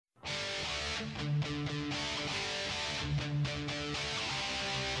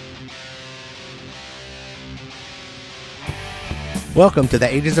Welcome to the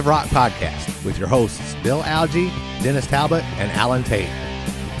Ages of Rock podcast with your hosts Bill Algie, Dennis Talbot, and Alan Tate.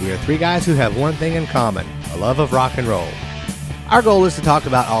 We are three guys who have one thing in common, a love of rock and roll. Our goal is to talk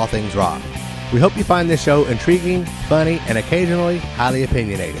about all things rock. We hope you find this show intriguing, funny, and occasionally highly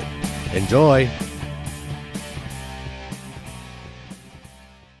opinionated. Enjoy!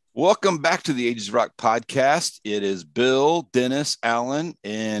 Welcome back to the Ages of Rock podcast. It is Bill, Dennis, Alan,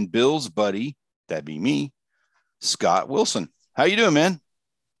 and Bill's buddy, that'd be me, Scott Wilson. How you doing, man?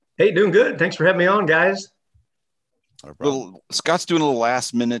 Hey, doing good. Thanks for having me on, guys. Scott's doing a little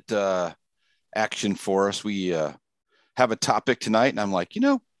last minute action for us. We have a topic tonight, and I'm like,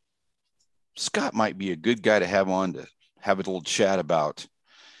 Scott might be a good guy to have on to have a little chat about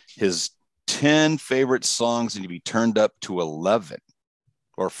his 10 favorite songs and to be turned up to 11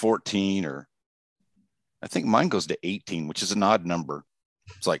 or 14, or I think mine goes to 18, which is an odd number.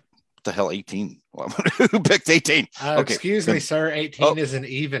 It's like, what the hell, 18? Who picked 18? Okay. Excuse me, sir. 18 is an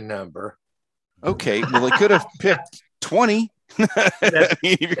even number. Okay. Well, they could have picked 20.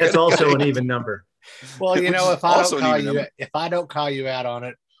 That's also an even number. Well, if I don't call you out on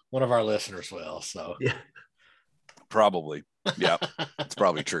it, one of our listeners will. So yeah, probably. Yeah, it's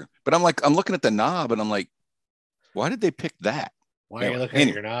probably true. But I'm looking at the knob, and I'm like, why did they pick that? Why are you looking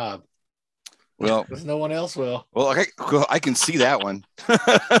at your knob? Well, because no one else will. Well, I can see that one.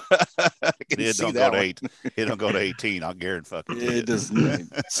 It don't go to 18. I'll guarantee fucking it doesn't.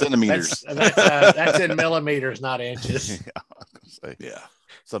 Centimeters. That's in millimeters, not inches. Yeah.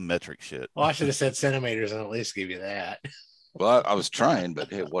 Some metric shit. Well, I should have said centimeters and at least give you that. Well, I was trying, but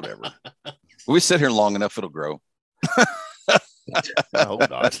hey, whatever. We sit here long enough, it'll grow. I hope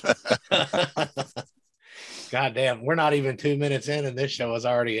not. God damn, we're not even 2 minutes in, and this show is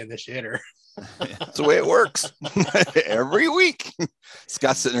already in the shitter. That's the way it works every week.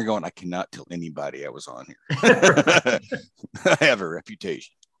 Scott's sitting there going, I cannot tell anybody I was on here. I have a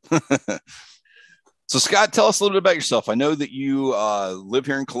reputation. So Scott, tell us a little bit about yourself. I know that you live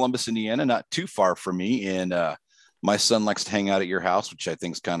here in Columbus, Indiana, not too far from me. And my son likes to hang out at your house, which I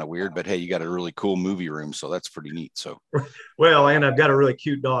think is kind of weird, but hey, you got a really cool movie room. So that's pretty neat. So, well, and I've got a really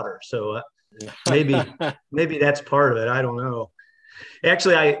cute daughter. So maybe that's part of it. I don't know.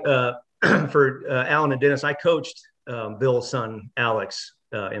 Actually, for Alan and Dennis, I coached Bill's son, Alex,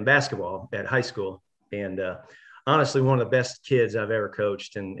 in basketball at high school. And honestly, one of the best kids I've ever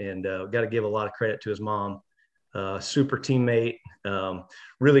coached, and got to give a lot of credit to his mom. Super teammate,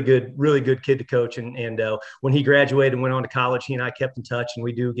 really good kid to coach. And when he graduated and went on to college, he and I kept in touch, and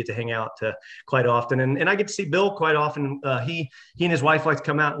we do get to hang out quite often. And I get to see Bill quite often. He and his wife like to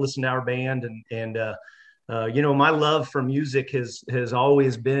come out and listen to our band. And my love for music has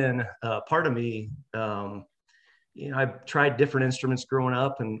always been part of me. I've tried different instruments growing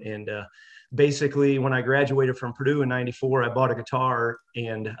up, and basically when I graduated from Purdue in '94, I bought a guitar,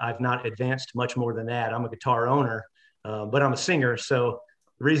 and I've not advanced much more than that. I'm a guitar owner, but I'm a singer. So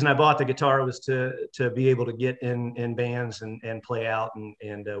the reason I bought the guitar was to be able to get in bands and play out.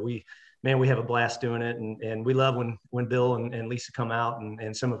 And we have a blast doing it. And we love when Bill and Lisa come out,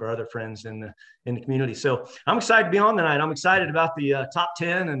 and some of our other friends in the community. So I'm excited to be on tonight. I'm excited about the top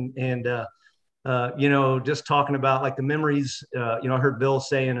 10 and just talking about like the memories. I heard Bill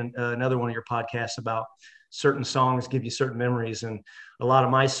say in another one of your podcasts about certain songs give you certain memories. And a lot of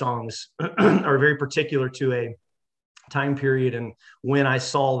my songs are very particular to a time period and when I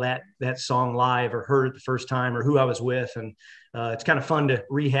saw that song live or heard it the first time or who I was with. And it's kind of fun to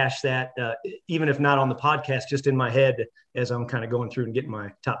rehash that, even if not on the podcast, just in my head as I'm kind of going through and getting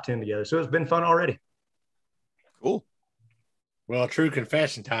my top 10 together. So it's been fun already. Cool. Well, true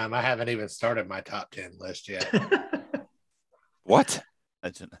confession time. I haven't even started my top 10 list yet. What?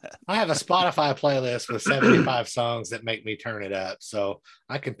 I have a Spotify playlist with 75 songs that make me turn it up. So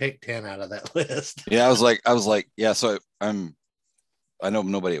I can pick 10 out of that list. Yeah. I was like, yeah. So I know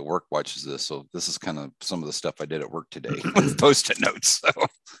nobody at work watches this. So this is kind of some of the stuff I did at work today with Post-it notes. So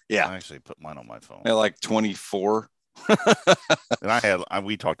yeah. I actually put mine on my phone. I had like 24. And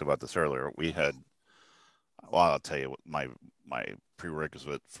we talked about this earlier. I'll tell you what my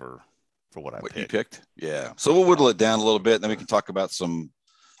prerequisite for what you picked. Yeah. So we'll whittle it down a little bit, and then we can talk about some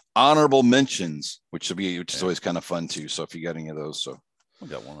honorable mentions, which is always kind of fun too. So if you got any of those, so I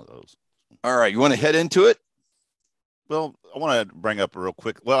got one of those. All right. You want to head into it? Well, I want to bring up real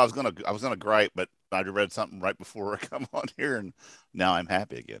quick. Well, I was gonna gripe, but I read something right before I come on here, and now I'm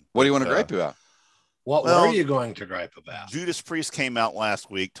happy again. What do you want to gripe about? What were you going to gripe about? Judas Priest came out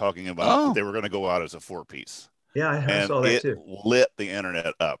last week talking about they were going to go out as a 4-piece. Yeah, I and saw that it too. lit the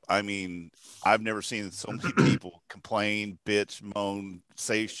internet up. I mean, I've never seen so many people complain, bitch, moan,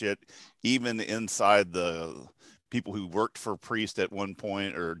 say shit, even inside the people who worked for Priest at one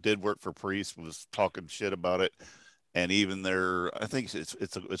point or did work for Priest was talking shit about it. And even I think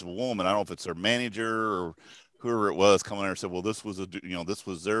it's a woman. I don't know if it's their manager or whoever it was coming there and said, well, this was this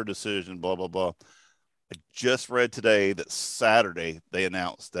was their decision, blah, blah, blah. I just read today that Saturday they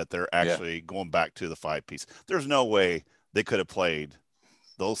announced that they're actually going back to the 5-piece. There's no way they could have played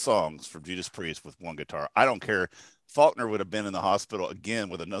those songs from Judas Priest with one guitar. I don't care. Faulkner would have been in the hospital again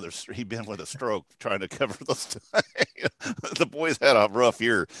with he'd been with a stroke trying to cover those. The boys had a rough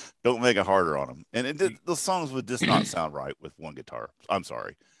year. Don't make it harder on them. And those songs would just not sound right with one guitar. I'm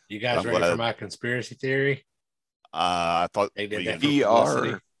sorry. You guys ready for my conspiracy theory? I thought they did that for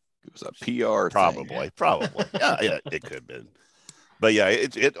PR. It was a PR probably thing. Probably. Yeah, it could have been. But yeah,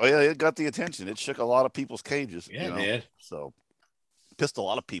 it got the attention. It shook a lot of people's cages. Yeah, it did. So pissed a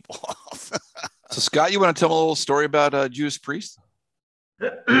lot of people off. So Scott, you want to tell them a little story about Judas Priest?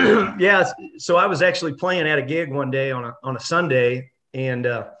 Yeah. So I was actually playing at a gig one day on a Sunday, and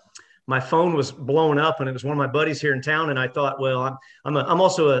my phone was blowing up, and it was one of my buddies here in town. And I thought, well, I'm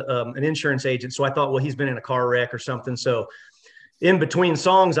also an insurance agent, so I thought, well, he's been in a car wreck or something. So in between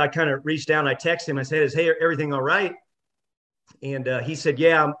songs, I kind of reached down, I texted him, I said, hey, everything all right? And he said,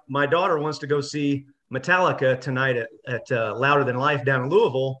 yeah, my daughter wants to go see Metallica tonight at Louder Than Life down in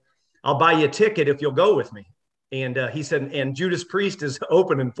Louisville. I'll buy you a ticket if you'll go with me. And he said, and Judas Priest is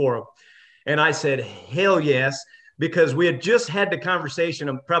opening for him. And I said, hell yes, because we had just had the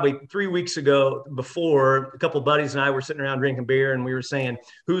conversation probably 3 weeks ago before. A couple of buddies and I were sitting around drinking beer, and we were saying,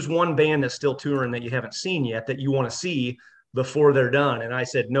 who's one band that's still touring that you haven't seen yet that you want to see before they're done? And I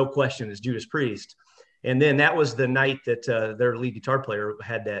said, no question, is Judas Priest. And then that was the night that their lead guitar player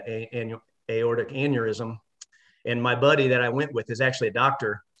had that aortic aneurysm. And my buddy that I went with is actually a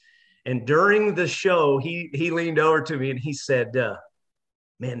doctor. And during the show, he leaned over to me and he said,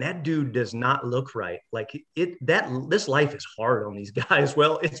 man, that dude does not look right. Like this life is hard on these guys.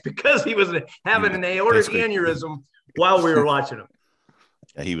 Well, it's because he was having an aortic aneurysm while we were watching him.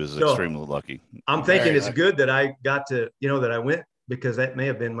 Yeah, he was extremely lucky. I'm thinking it's good that I got to, that I went, because that may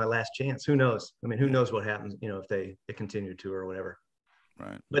have been my last chance. Who knows? I mean, who knows what happens, if they continue to or whatever.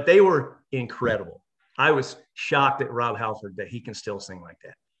 Right. But they were incredible. I was shocked at Rob Halford that he can still sing like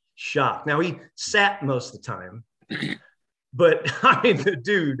that. Shocked. Now, he sat most of the time, but I mean, the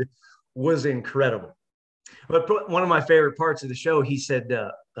dude was incredible. But one of my favorite parts of the show, he said,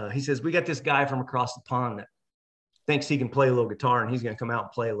 he says, we got this guy from across the pond that thinks he can play a little guitar, and he's going to come out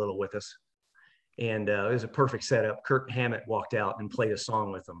and play a little with us. And it was a perfect setup. Kirk Hammett walked out and played a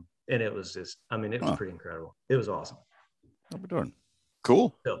song with them. And it was just, it was pretty incredible. It was awesome. How we doing?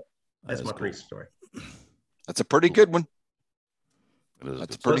 Cool. So that's my Priest story. That's a pretty good one.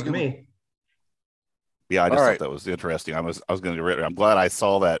 That's pretty good. Me. Yeah, I just thought that was interesting. I was going to read it. I'm glad I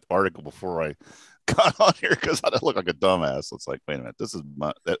saw that article before I got on here, because I look like a dumbass. It's like, wait a minute, this is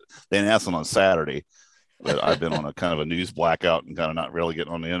they announced it on Saturday. But I've been on a kind of a news blackout and kind of not really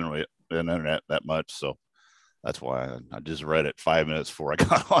getting on the internet that much. So that's why I just read it 5 minutes before I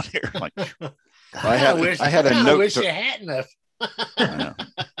got on here. Like, I had a note. I wish you hadn't have.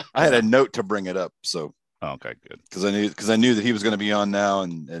 I had a note to bring it up. So okay, good. Because I knew that he was going to be on now,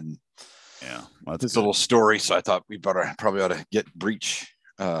 and yeah, it's a little story. So I thought we probably ought to bridge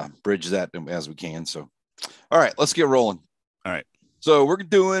that as we can. So, all right, let's get rolling. All right. So we're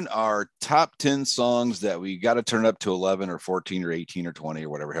doing our top 10 songs that we got to turn up to 11 or 14 or 18 or 20 or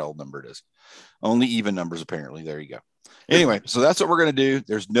whatever hell number it is. Only even numbers, apparently. There you go. Anyway, so that's what we're going to do.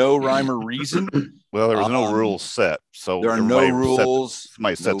 There's no rhyme or reason. Well, there was no rules set. So there are no rules.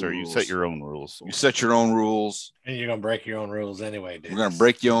 You set your own rules. You set your own rules. And you're going to break your own rules anyway, dude. We're going to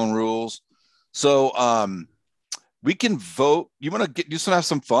break your own rules. So we can vote. You want to just want to have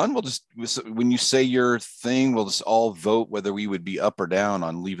some fun? When you say your thing, we'll just all vote whether we would be up or down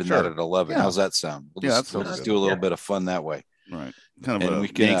on leaving that at 11. Yeah. How's that sound? We'll just do a little bit of fun that way. Right. Kind of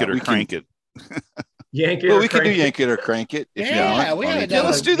yank it or crank it. Yank it. Well, we can do yank it or crank it.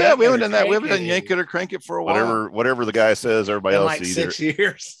 Let's do that. We haven't done that. We haven't done yank it or crank it for a while. Whatever the guy says, everybody else like 6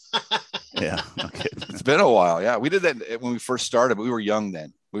 years. Yeah. Okay. It's been a while. Yeah. We did that when we first started, but we were young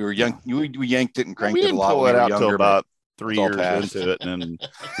then. We were young. We yanked it and cranked it a lot. We didn't pull it out till about 3 years into it, and then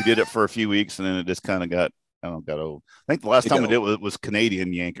we did it for a few weeks, and then it just kind of got old. I think the last time we did it was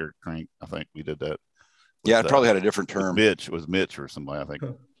Canadian yank or crank. I think we did that. Yeah, it probably had a different term. Mitch or somebody. I think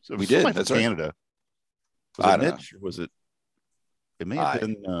we did. That's Canada. Was it Mitch? Or was it? It may have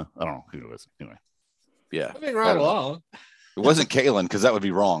been. I don't know who it was. Anyway. Yeah. I mean, right along. It wasn't Kalen, because that would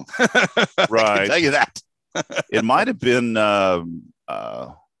be wrong. Right. I can tell you that. It might have been Tall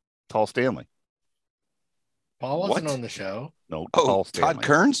Stanley. Paul wasn't What? on the show. No, Oh, Tall Stanley. Todd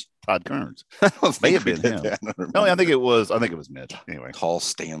Kearns? Todd Kearns. I don't May think have we been did him. that. I don't No, I remember. think it was. I think it was Mitch. Anyway, Tall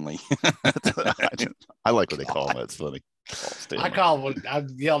Stanley. I like what they call him. That's funny. Tall Stanley. I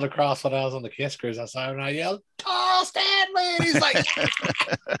yelled across when I was on the Kiss Cruise. I saw him and I yelled, Tall Stanley. And he's like,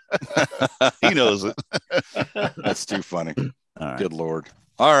 He knows it. That's too funny. All right. Good Lord.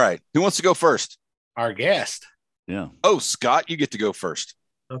 All right. Who wants to go first? our guest. Yeah. Oh, Scott, you get to go first.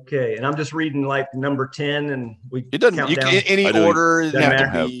 Okay, and I'm just reading like number 10, and we It doesn't, count you down. can, any I do- order, it Doesn't doesn't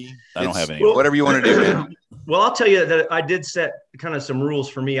have matter. to be. I don't It's have any. Whatever you want to do, man. Well, I'll tell you that I did set kind of some rules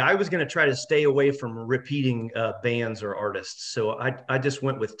for me. I was going to try to stay away from repeating bands or artists, so I just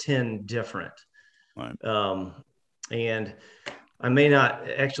went with 10 different. Right. And I may not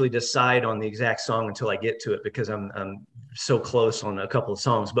actually decide on the exact song until I get to it because I'm so close on a couple of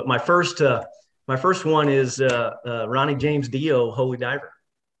songs. But my first one is Ronnie James Dio, Holy Diver.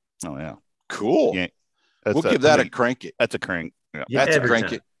 Oh yeah. Cool. Yeah. We'll give that a crank it. That's a crank. Yeah. Yeah, That's a every crank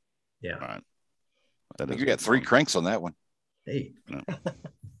time. it. Yeah. All right. I That think is you a got good 3 song. cranks on that one. Hey. No.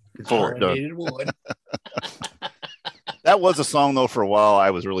 Good Four. start. Done. Needed one. That was a song though. For a while,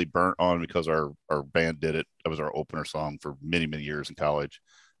 I was really burnt on because our band did it. That was our opener song for many years in college,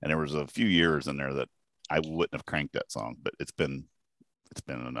 and there was a few years in there that I wouldn't have cranked that song. But it's been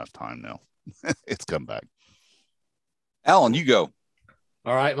enough time now. It's come back. Alan, you go.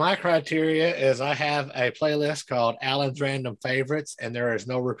 All right. My criteria is I have a playlist called Alan's Random Favorites, and there is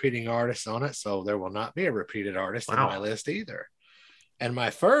no repeating artists on it. So there will not be a repeated artist in Wow. my list either. And my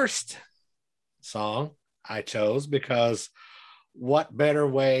first song I chose because what better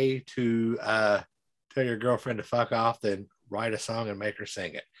way to tell your girlfriend to fuck off than write a song and make her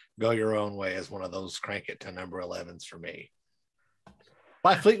sing it? Go Your Own Way is one of those crank it to number 11s for me.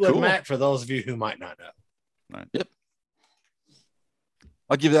 By Fleetwood Cool. Mac, for those of you who might not know. Right. Yep.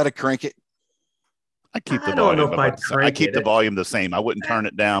 I'll give that a crank it. I keep the I don't know volume. if I'd I crank keep it. the volume the same. I wouldn't turn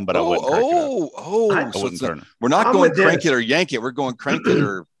it down, but I wouldn't crank it up. I So I wouldn't it's not- turn it. we're not I'm going with crank Dennis. it or yank it. We're going crank it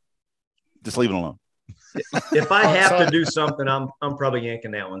or Just leave it alone. If I have So- to do something, I'm probably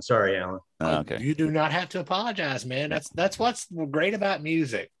yanking that one. Sorry, Alan. Okay. You do not have to apologize, man. That's what's great about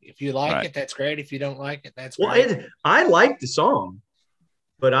music. If you like Right. it, that's great. If you don't like it, that's Well, great. I like the song,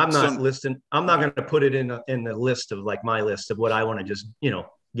 but I'm not So- listing. I'm not going to put it in the list of like my list of what I want to just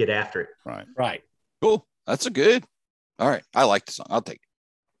get after it. Right. Right. cool. That's a good. All right. I like the song. I'll take it.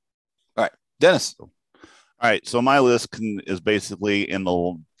 All right. Dennis. All right. So my list is basically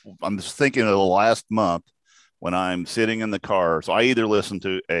I'm just thinking of the last month when I'm sitting in the car. So I either listen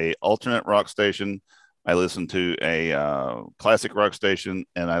to a alternate rock station, I listen to a classic rock station,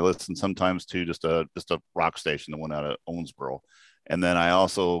 and I listen sometimes to just a rock station, the one out of Owensboro. And then I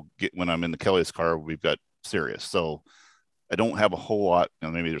also get, when I'm in the Kelly's car, we've got Sirius. So I don't have a whole lot.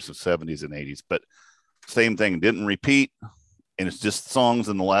 Maybe there's some 70s and 80s, but same thing, didn't repeat. And it's just songs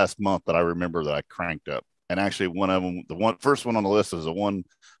in the last month that I remember that I cranked up. And actually, one of them, first one on the list is the one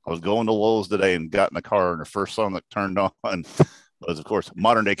I was going to Lowe's today and got in the car, and the first song that turned on was, of course,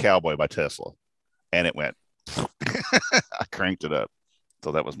 Modern Day Cowboy by Tesla. And it went, I cranked it up.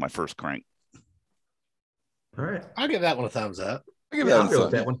 So that was my first crank. All right. I'll give that one a thumbs up. I give Yeah, that I'll a go with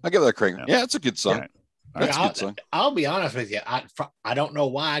song. that one. I give that a crank. Yeah. Yeah, it's a good song. Right. That's a Yeah, good song. I'll be honest with you. I don't know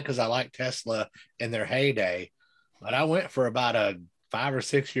why, because I like Tesla in their heyday, but I went for about a 5 or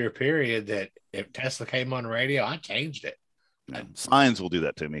 6 year period that if Tesla came on the radio, I changed it. Yeah. Signs will do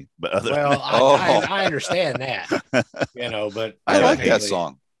that to me. But other Well, Oh. I understand that, but I like that technically-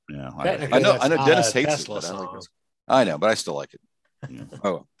 song. yeah, technically I know that's not Dennis a hates Tesla it, but I like song. it. I know, but I still like it. Yeah. Oh,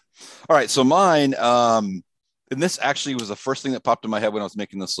 all right. So mine, and this actually was the first thing that popped in my head when I was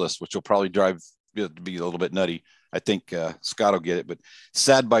making this list, which will probably drive it to be a little bit nutty. I think Scott will get it, but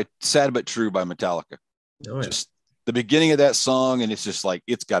Sad But True by Metallica. Oh, yeah. Just the beginning of that song, and it's just like,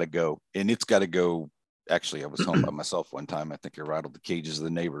 it's got to go. And it's got to go. Actually, I was home by myself one time. I think I rattled the cages of the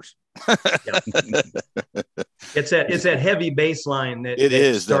neighbors. It's that heavy bass line that It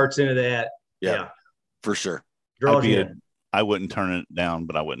is, starts into that. Yeah. Yeah. For sure. Draws I'd be you a- in. I wouldn't turn it down,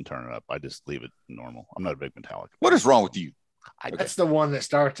 but I wouldn't turn it up. I just leave it normal. I'm not a big Metallica. What is wrong with you? That's the one that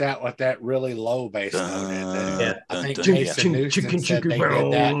starts out with that really low bass note. Yeah. I think Dun, Jason Newsted said they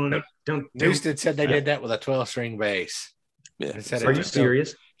did that. Don't. Newsted said they did that with a 12-string bass. Yeah. It said Are it you took them-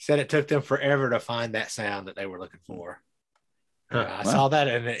 serious? Said it took them forever to find that sound that they were looking for. Huh. I saw that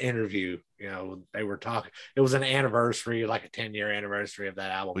in an interview. They were talking. It was an anniversary, like a 10-year anniversary of that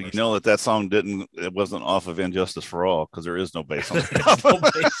album. Well, or you know that song it wasn't off of Injustice for All because there is no bass on the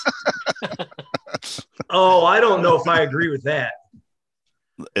something. album. Oh, I don't know if I agree with that.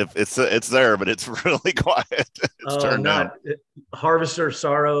 If it's there, but it's really quiet. It's turned down. Harvester of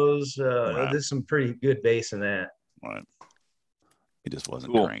Sorrows. Wow. There's some pretty good bass in that. Right. It just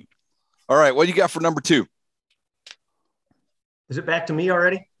wasn't Cool. cranked. All right. What do you got for number 2? Is it back to me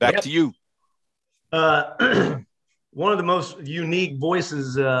already? Back to you. One of the most unique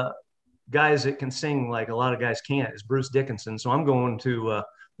voices, guys that can sing like a lot of guys can't, is Bruce Dickinson. So I'm going to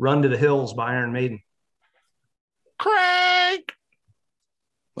Run to the Hills by Iron Maiden. Crank.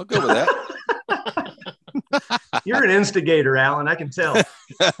 I'll go with that. You're an instigator, Alan. I can tell.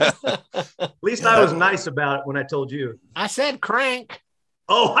 At least I was nice about it when I told you. I said crank.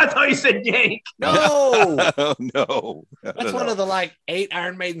 Oh, I thought you said Yank. No. No. That's one of the 8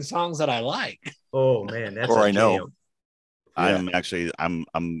 Iron Maiden songs that I like. Oh man, that's Or a I know. jam.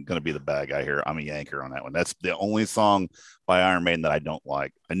 I'm gonna be the bad guy here. I'm a yanker on that one. That's the only song by Iron Maiden that I don't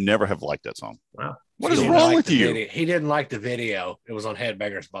like. I never have liked that song. Wow. What is wrong with you? He didn't like the video. It was on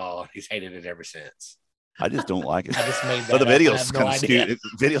Headbangers Ball. He's hated it ever since. I just don't like it. I just made that But the up. I video's have no kind of idea. stupid.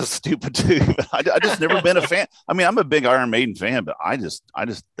 Video's stupid too. I just never been a fan. I mean, I'm a big Iron Maiden fan, but I just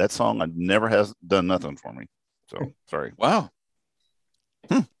that song never has done nothing for me. So sorry. Wow.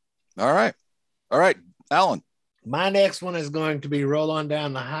 All right, Alan. My next one is going to be Roll On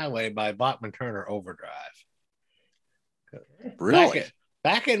Down the Highway by Bachman Turner Overdrive. Really?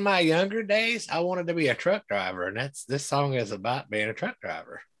 Back in my younger days, I wanted to be a truck driver, and this song is about being a truck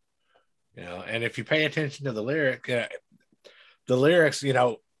driver. And if you pay attention to the lyrics,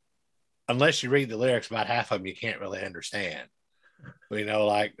 unless you read the lyrics, about half of them you can't really understand. But,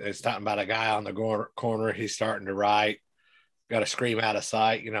 like it's talking about a guy on the corner, he's starting to write, got to scream out of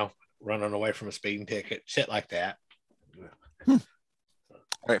sight, running away from a speeding ticket, shit like that.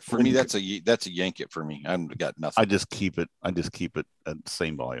 All right, for me, that's a yank it for me. I've got nothing. I just keep it at the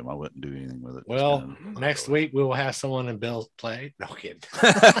same volume. I wouldn't do anything with it. Well, next week we will have someone in Bill's play. No kidding.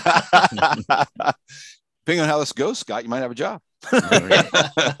 Depending on how this goes, Scott, you might have a job.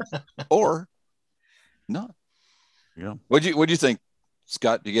 Or not. Yeah. What'd you think,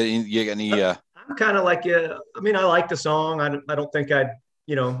 Scott? You get any I'm kind of like you. I mean, I like the song. I don't think I'd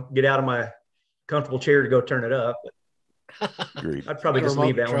get out of my comfortable chair to go turn it up. But I'd probably just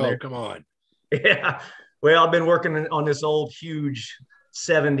leave that one there. Come on. Yeah. Well, I've been working on this old, huge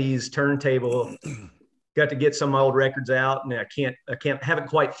 70s turntable. Got to get some old records out, and haven't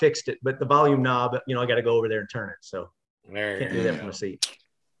quite fixed it, but the volume knob, I got to go over there and turn it. So can't do that from a seat.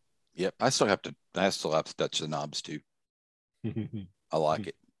 Yep. I still have to touch the knobs too. I like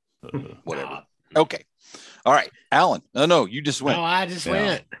it. Whatever. Okay. All right. Alan. No, you just went. No, I just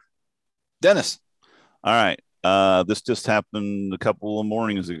went. Dennis. All right. This just happened a couple of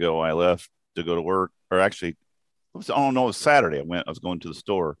mornings ago. I left to go to work, or actually, it was Saturday. I was going to the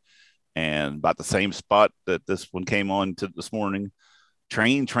store, and about the same spot that this one came on to this morning,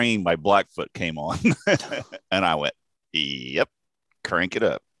 Train by Blackfoot came on, and I went, yep, crank it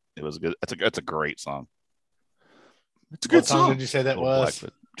up. It was good. That's a great song. It's a good song. Did you say that was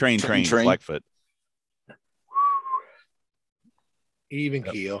Blackfoot. Train Blackfoot. Even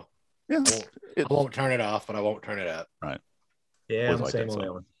keel? Yeah, I won't turn it off, but I won't turn it up. Right. Yeah, I'm like same that on that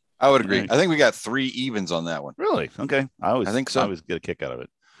song. one. I would agree. I think we got 3 evens on that one. Really? Okay. I think so. I always get a kick out of it.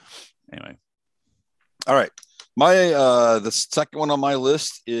 Anyway. All right. My the second one on my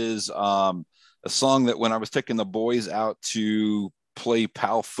list is a song that when I was taking the boys out to play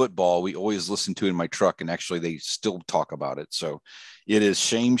PAL football, we always listened to in my truck, and actually they still talk about it. So it is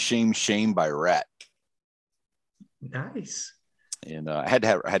Shame, Shame, Shame by Rat. Nice. And I had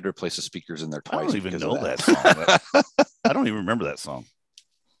to replace the speakers in there twice. I don't even know that song. I don't even remember that song.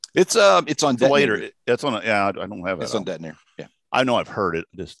 It's on Detonator. Later. It's on. I don't have it. It's on Detonator. Yeah, I know I've heard it.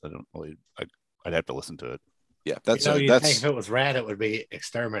 I don't really. I'd have to listen to it. Yeah, that's think that's. if it was Rat, it would be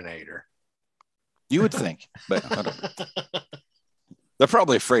Exterminator. You would think, but I don't know. They're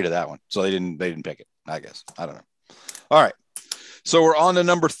probably afraid of that one, so they didn't pick it. I guess I don't know. All right, so we're on to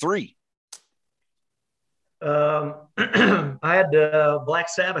number 3. I had Black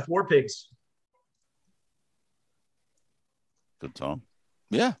Sabbath, War Pigs. Good song.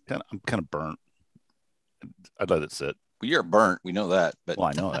 Yeah, I'm kind of burnt. I'd let it sit. well, you're burnt. We know that, but Well,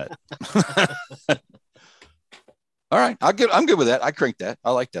 I know that. all right, I'm good with that. I crank that.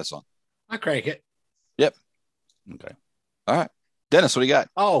 I like that song. I crank it. Yep. Okay. All right, Dennis, what do you got?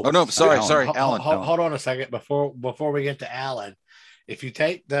 Oh no, sorry, Alan. Alan. Hold on a second before we get to Alan. If you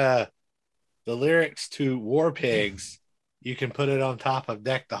take the lyrics to War Pigs, you can put it on top of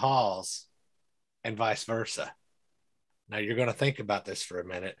Deck the Halls, and vice versa. Now you're going to think about this for a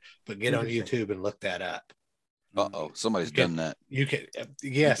minute, but get on YouTube and look that up. Somebody's done that. You can,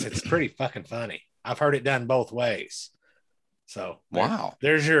 yes, it's pretty fucking funny. I've heard it done both ways. So wow,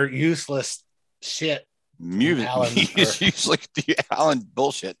 there's your useless shit. music. He's like the Alan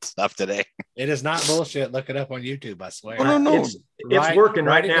bullshit stuff today. It is not bullshit. Look it up on YouTube. I swear. Oh, no. It's working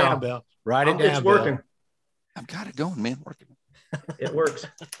right now. Down, Bill. Write it down. It's working. Bill. I've got it going, man. Working. It works.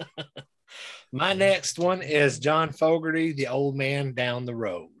 My next one is John Fogerty, The Old Man Down the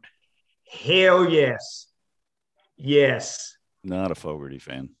Road. Hell yes. Yes. Not a Fogerty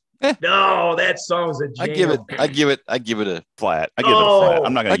fan. No, that song's a jam. I give it a Flat. I give it a flat.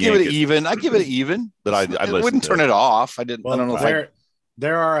 I'm not going to give it an even. I give it an even. But I wouldn't turn it off. I didn't. Well, I don't know.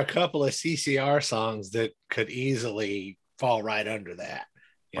 There are a couple of CCR songs that could easily fall right under that.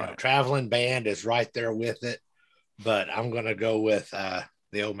 You know, Traveling Band is right there with it, but I'm going to go with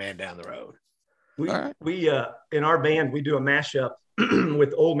The Old Man Down the Road. We in our band, we do a mashup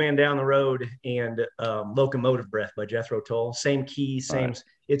with Old Man Down the Road and Locomotive Breath by Jethro Tull. Same key, same. Right.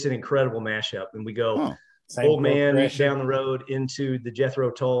 It's an incredible mashup. And we go Old Man Down the Road into the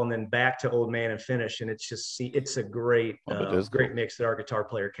Jethro Tull and then back to Old Man and finish. And it's just, it's a great, great mix that our guitar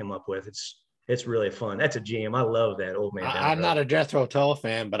player came up with. It's really fun. That's a jam. I love that Old Man Down the Road. I'm not a Jethro Tull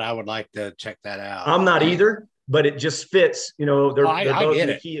fan, but I would like to check that out. I'm not either, but it just fits. You know, they're both in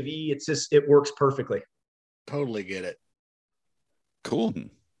the key of E. It's just, it works perfectly. Totally get it. Cool.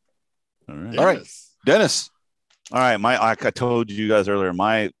 All right. Dennis. All right. Like I told you guys earlier,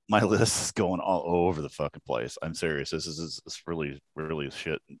 my list is going all over the fucking place. I'm serious. This is really, really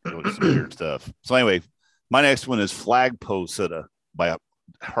shit. Really some weird stuff. So anyway, my next one is Flagpole Sitta by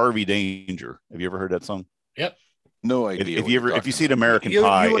Harvey Danger. Have you ever heard that song? Yep. No idea. If you see an American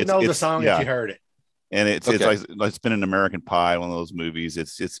Pie, you would know the song if you heard it. And it's like it's been an American Pie, one of those movies.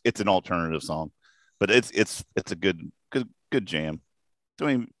 It's an alternative song, but it's a good jam.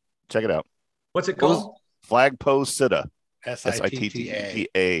 Check it out. What's it called? Flagpole Sitta. Sitta,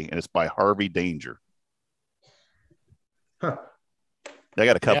 and it's by Harvey Danger. Huh. I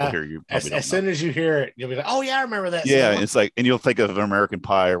got a couple here. You as soon as you hear it, you'll be like, "Oh yeah, I remember that." Yeah, song. it's like, and you'll think of an American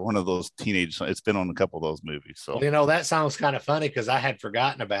Pie or one of those teenage. It's been on a couple of those movies. So well, you know, that song's kind of funny because I had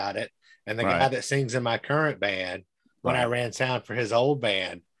forgotten about it, and the guy that sings in my current band, when I ran sound for his old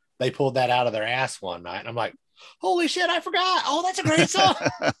band, they pulled that out of their ass one night, and I'm like, "Holy shit, I forgot! Oh, that's a great song."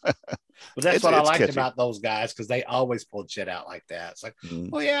 But that's what I liked about those guys, because they always pulled shit out like that. It's like,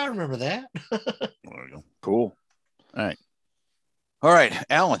 oh yeah, I remember that. There we go. Cool. All right,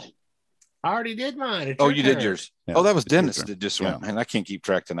 Alan. I already did mine. You did yours. Yeah, that was Dennis that just went. And I can't keep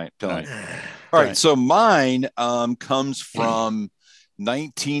track tonight. All right. So mine comes from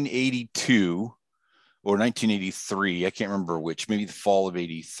 1982 or 1983. I can't remember which. Maybe the fall of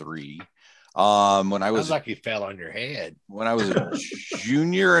 '83. When I was like you fell on your head. When I was a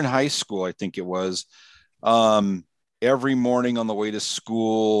junior in high school, I think it was. Every morning on the way to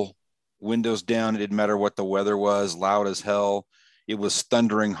school, windows down. It didn't matter what the weather was, loud as hell. It was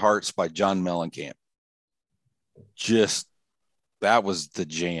Thundering Hearts by John Mellencamp. That was the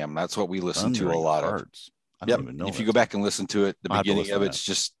jam. That's what we listened to a lot of. I don't even know. If you go back and listen to it, the beginning of it's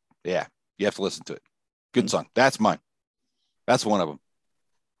just, you have to listen to it. Good song. That's mine. That's one of them.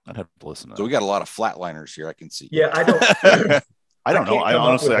 I'd have to listen to that. So we got a lot of flatliners here. I can see. Yeah, I don't. I don't know. I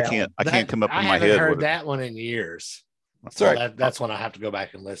honestly, I can't come up in my head. I haven't heard that one in years. That's one I have to go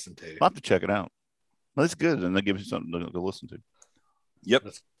back and listen to. I'll have to check it out. Well, it's good, and they give you something to listen to. Yep.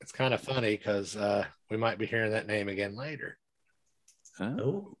 It's kind of funny because we might be hearing that name again later.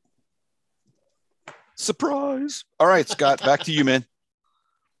 Oh. Surprise. All right, Scott, back to you, man.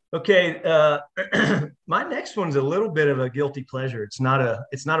 Okay. My next one's a little bit of a guilty pleasure. It's not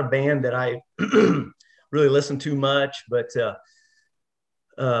a band that I really listen to much, but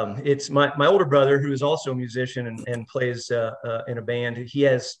it's my older brother, who is also a musician and plays in a band. He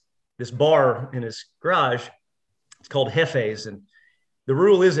has this bar in his garage. It's called Hefe's, and the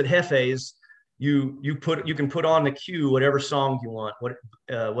rule is at Hefe's, you can put on the cue whatever song you want,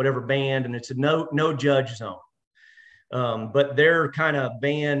 whatever band, and it's a no judge zone. But their kind of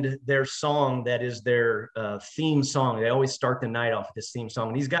band, their song that is their theme song. They always start the night off with this theme song,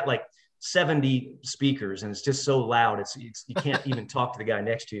 and he's got like 70 speakers, and it's just so loud. It's you can't even talk to the guy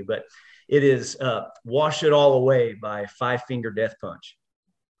next to you. But it is "Wash It All Away" by Five Finger Death Punch.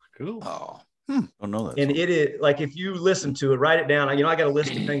 Cool. Oh. Don't know that. And it is like, if you listen to it, write it down. I got a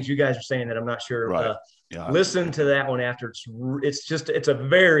list of things you guys are saying that I'm not sure. Right. Listen to that one after. It's a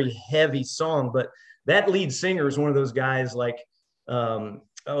very heavy song, but that lead singer is one of those guys like, the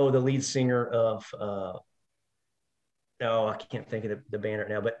lead singer of, I can't think of the band right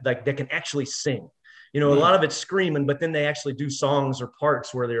now, but like that can actually sing. A lot of it's screaming, but then they actually do songs or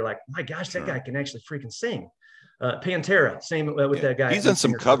parts where they're like, my gosh, that guy can actually freaking sing. Pantera, same with that guy. He's done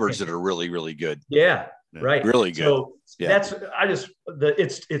some covers that are really, really good. Yeah. Right. Really good. So Yeah.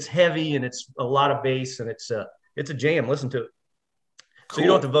 it's heavy and it's a lot of bass and it's a jam. Listen to it. Cool. So you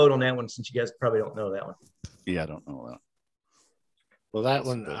don't have to vote on that one since you guys probably don't know that one. Yeah, I don't know that. Well,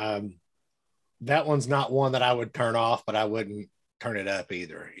 that one's not one that I would turn off, but I wouldn't turn it up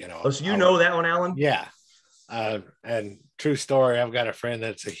either. Oh, so you know that one, Alan? Yeah. And true story, I've got a friend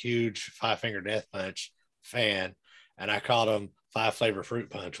that's a huge Five Finger Death Punch fan, and I called him Five Flavor Fruit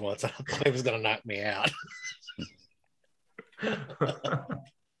Punch once. I thought he was going to knock me out.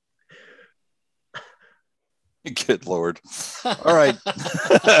 Good Lord. All right.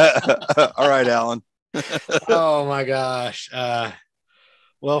 All right, Alan. Oh my gosh.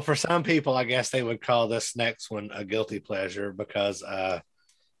 Well, for some people, I guess they would call this next one a guilty pleasure because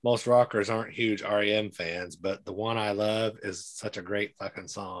most rockers aren't huge REM fans, but The One I Love is such a great fucking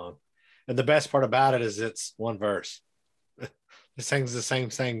song. And the best part about it is it's one verse. It sings the same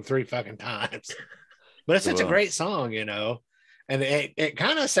thing 3 fucking times. But it's such a great song, you know. And it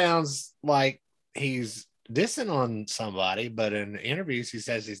kind of sounds like he's dissing on somebody, but in interviews he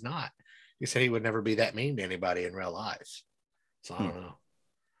says he's not. He said he would never be that mean to anybody in real life. So I don't know.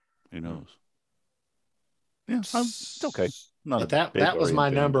 Who knows? Yeah, it's okay. But that was my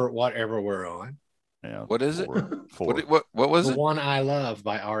number, whatever we're on. Yeah. What is it? 4. What was The it? One I Love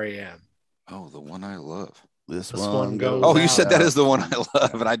by REM. Oh, The One I Love. This one one goes goes. Oh, you out. said that is The One I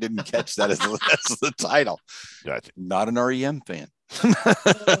Love, and I didn't catch that as that's the title. Gotcha. Not an REM fan.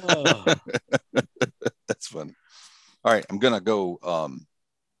 Oh. That's fun. All right, I'm gonna go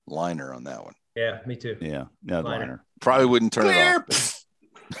liner on that one. Yeah, me too. Yeah, liner. Probably wouldn't turn Clear. it off.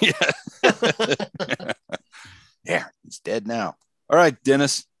 Yeah. Yeah, it's dead now. All right,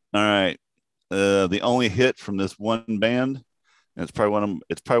 Dennis. All right. The only hit from this one band, and it's probably one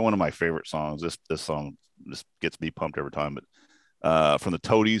of my favorite songs. This song just gets me pumped every time. But from the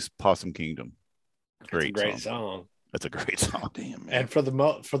Toadies, Possum Kingdom. Great song. That's a great song. Damn, man. And for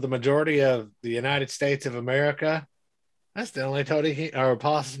the majority of the United States of America, that's the only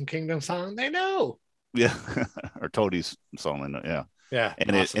Possum Kingdom song they know. Yeah, or Toadies song. Yeah. Yeah,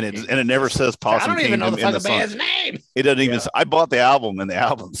 and it never says Possum I don't even Kingdom know the in the fucking band's song. name. It doesn't even. Yeah. I bought the album, and the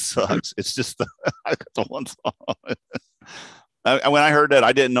album sucks. It's just the one song. When I heard that,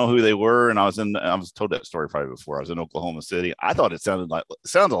 I didn't know who they were, and I was told that story probably before. I was in Oklahoma City. I thought it sounded a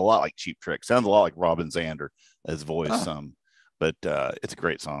lot like Cheap Trick. Sounds a lot like Robin Zander, his voice. But it's a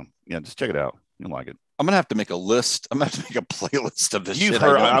great song. Yeah, just check it out. You'll like it. I'm gonna have to make a list. I'm gonna have to make a playlist of this. You've shit.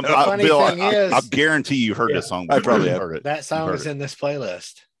 heard. Bill, I guarantee you've heard this song. I probably have heard it. That song is in this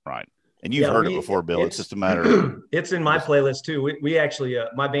playlist, right? And you've heard it before, Bill. It's just a matter of. It's in my playlist too. We actually,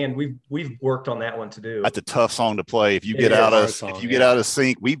 my band, we've worked on that one to do. That's a tough song to play. If you get out of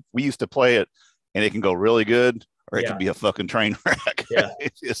sync, we used to play it, and it can go really good, or it can be a fucking train wreck. Yeah,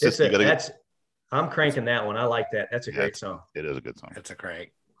 it's just I'm cranking that one. I like that. That's a great song. It is a good song. it's a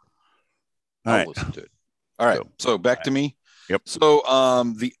great. I'll listen to it. All right. So back to me. Yep. So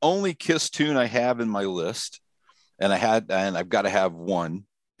the only Kiss tune I have in my list, and I've got to have one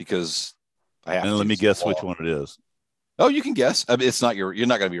because I have. And let me guess which one it is. Oh, you can guess. I mean, it's not you're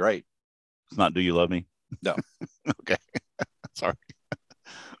not going to be right. It's not "Do You Love Me"? No. Okay. Sorry.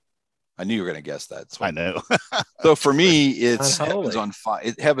 I knew you were going to guess that. I know. So for me, it's Unholy. Heaven's on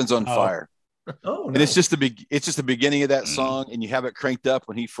Fire. Heaven's on Fire. Oh, And it's just the beginning of that song, and you have it cranked up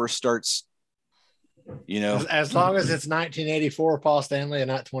when he first starts. You know, As long as it's 1984 Paul Stanley and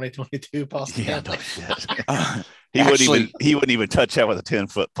not 2022 Paul Stanley. He wouldn't even touch that with a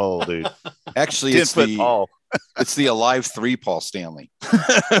 10-foot pole, dude. Actually, 10-foot pole. It's the Alive 3 Paul Stanley,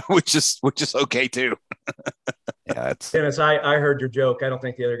 which is okay too. Yeah, it's Dennis, I heard your joke. I don't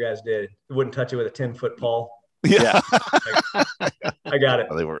think the other guys did. It wouldn't touch it with a 10-foot pole. Yeah. I got it.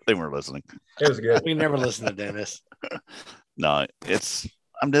 They weren't listening. It was good. We never listen to Dennis. No,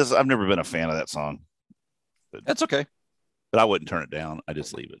 I've never been a fan of that song. That's okay. But I wouldn't turn it down. I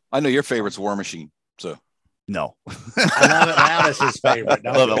just leave it. I know your favorite's War Machine, so no. I Love It Loud is his favorite.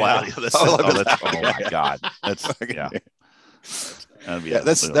 Love It Loud. Oh my God. That's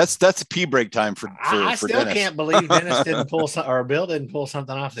that's a pee break time for I for still Dennis. can't believe Dennis didn't pull or Bill didn't pull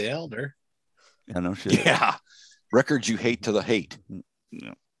something off the Elder. Yeah, no shit. Yeah. Records you hate to the hate.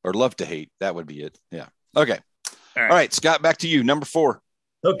 Yeah. Or love to hate. That would be it. Yeah. Okay. All right, Scott, back to you. Number 4.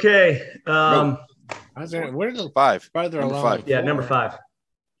 Okay. Where's the 5. farther Number along? 5. Yeah, number 5.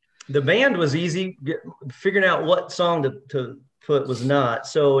 The band was easy. Figuring out what song to put was not.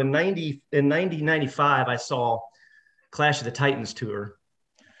 So in 1995, I saw Clash of the Titans tour,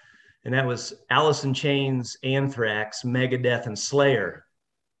 and that was Alice in Chains, Anthrax, Megadeth, and Slayer.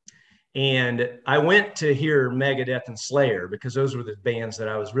 And I went to hear Megadeth and Slayer because those were the bands that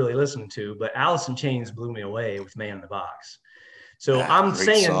I was really listening to. But Alice in Chains blew me away with Man in the Box. So I'm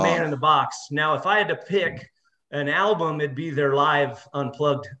saying song. Man in the Box. Now, if I had to pick an album, it'd be their live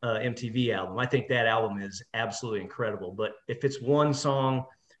Unplugged MTV album. I think that album is absolutely incredible. But if it's one song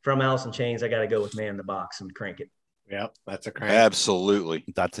from Alice in Chains, I got to go with Man in the Box and crank it. Yep, that's a crank. Absolutely.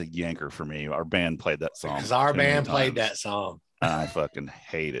 That's a yanker for me. Our band played that song. Because our band played that song. I fucking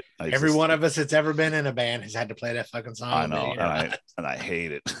hate it. Every one of us that's ever been in a band has had to play that fucking song. I know, and I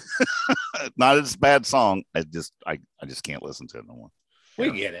hate it. Not as bad song. I just can't listen to it no more.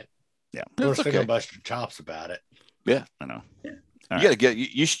 We get it. Yeah, we're still gonna bust your chops about it. Yeah, I know. Yeah. You gotta get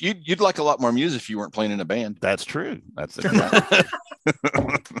you'd like a lot more music if you weren't playing in a band. That's true. That's exactly.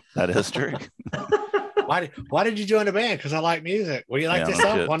 That is true. Why did you join a band? Because I like music. Well, you like this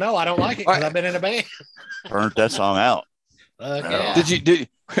song? Shit. Well, no, I don't like it because I've been in a band. Burnt that song out. Yeah.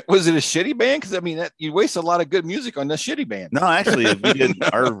 Was it a shitty band? Because I mean, you waste a lot of good music on this shitty band. No, actually, we did.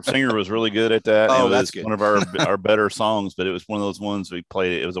 Our singer was really good at that. Oh, it that's was good. One of our better songs, but it was one of those ones we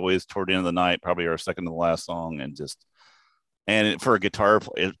played. It was always toward the end of the night, probably our second to the last song, for a guitar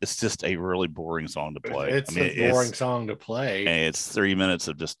play, it's just a really boring song to play. It's a boring song to play. And it's 3 minutes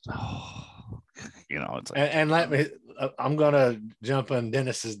of just, it's like, and let me. I'm gonna jump on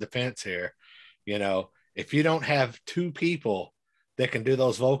Dennis's defense here. If you don't have two people that can do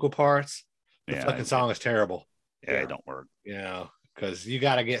those vocal parts, the fucking song is terrible. Yeah, it don't work. Because you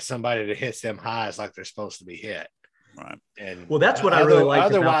got to get somebody that hits them highs like they're supposed to be hit. Right. And well, that's what I really like.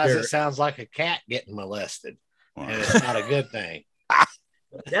 Otherwise, it sounds like a cat getting molested, and it's not a good thing.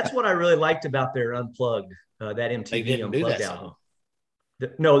 That's what I really liked about their Unplugged, that MTV Unplugged album.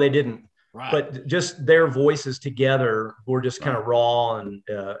 No, they didn't. Right. But just their voices together were just kind of raw, and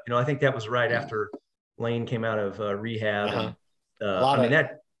I think that was right after Lane came out of rehab.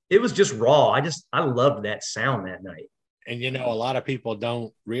 And, it was just raw. I loved that sound that night. And a lot of people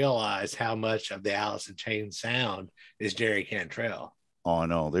don't realize how much of the Alice in Chains sound is Jerry Cantrell. Oh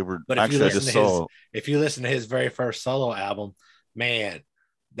no, they were. But if you listen to his very first solo album, man,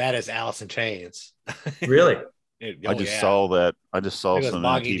 that is Alice in Chains. Really? I just saw that. I just saw some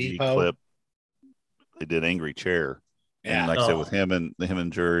TV clip. They did Angry Chair. Yeah. And like I said, with him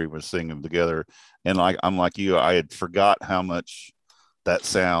and Jerry was singing together. And I'm like you, I had forgot how much that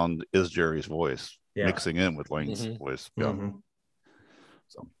sound is Jerry's voice mixing in with Lane's voice. Yeah. Mm-hmm.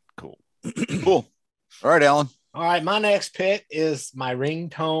 So cool. Cool. All right, Alan. All right. My next pick is my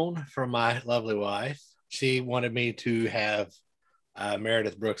ringtone from my lovely wife. She wanted me to have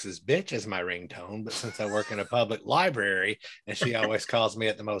Meredith Brooks's Bitch as my ringtone, but since I work in a public library and she always calls me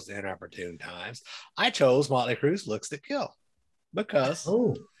at the most inopportune times, I chose Motley Crue's Looks That Kill because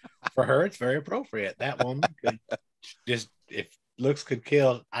for her it's very appropriate. That woman could just, if looks could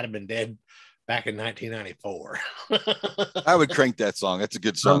kill, I'd have been dead back in 1994. I would crank that song. That's a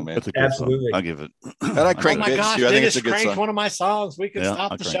good song, man. That's a good Absolutely song. I'll give it. And I crank Bitch gosh, too. I think Dennis it's a good cranked song. one of my songs. We can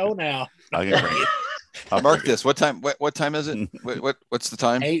stop the show now. I can crank it. I'll mark this. What time? What time is it? What's the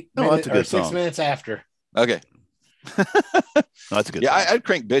time? 8 No, minutes that's a good or 6 song. minutes after. Okay. No, that's a good Yeah, song. I'd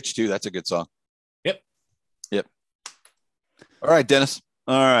crank Bitch too. That's a good song. Yep. All right, Dennis.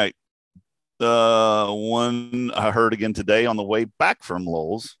 All right. The one I heard again today on the way back from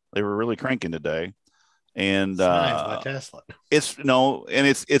Lowell's. They were really cranking today. And by Tesla. It's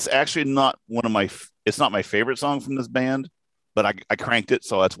actually not it's not my favorite song from this band, but I cranked it,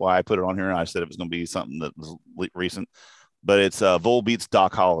 so that's why I put it on here. And I said it was going to be something that was recent, but it's Volbeat's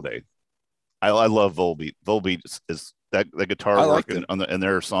Doc Holliday. I love Volbeat. Volbeat is that guitar work and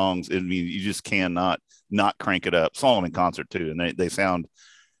their songs. I mean, you just cannot not crank it up. Saw them in concert too, and they sound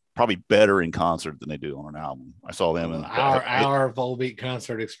probably better in concert than they do on an album. I saw them in our Volbeat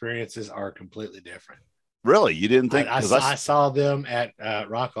concert experiences are completely different. Really, you didn't think? I saw them at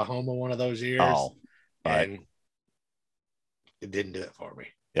Rocklahoma one of those years, and it didn't do it for me.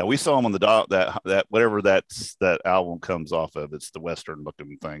 Yeah, we saw them on the dock that whatever that album comes off of. It's the Western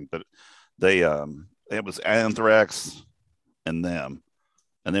looking thing, but it was Anthrax and them,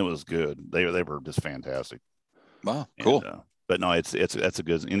 and it was good. They were just fantastic. Wow, cool. But no, it's a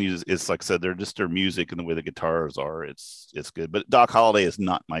good, and it's like I said, they're just their music and the way the guitars are. It's good. But Doc Holliday is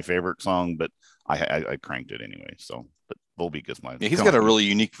not my favorite song, but I cranked it anyway. So, but Volbeat is my. Yeah, he's got a really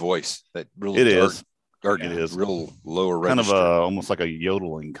unique voice. That really it is. It is real lower register. Kind of almost like a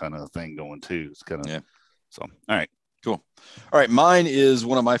yodeling kind of thing going too. It's kind of So, all right, cool. All right, mine is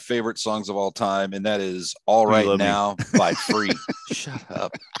one of my favorite songs of all time, and that is "All Right Now" by Free. Shut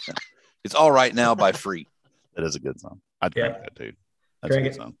up. It's "All Right Now" by Free. That is a good song. I'd crank that too. That's Crank a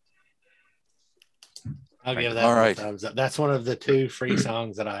good it. song. I'll give All that right. a thumbs up. That's one of the 2 free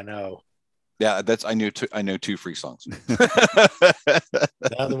songs that I know. Yeah, I know 2 free songs.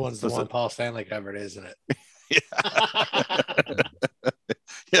 The other one's the one Paul Stanley covered, isn't it?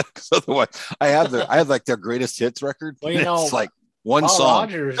 Yeah, because otherwise I have like their greatest hits record. Well, you know, it's like one Paul song.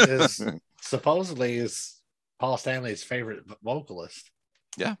 Rogers is supposedly Paul Stanley's favorite vocalist.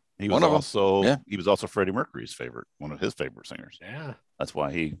 Yeah, he was also Freddie Mercury's favorite, one of his favorite singers. Yeah, that's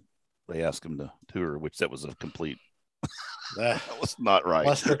why they asked him to tour, which that was a complete. That was not right.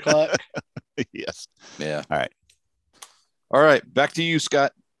 Buster Cluck. Yes. Yeah. All right. Back to you,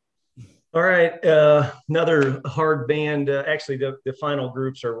 Scott. All right. Another hard band. Actually, the final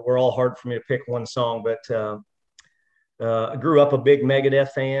groups were all hard for me to pick one song, but I grew up a big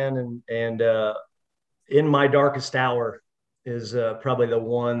Megadeth fan, and In My Darkest Hour is probably the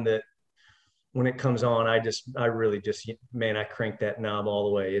one that when it comes on, I really crank that knob all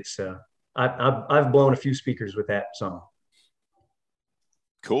the way. It's I've blown a few speakers with that song.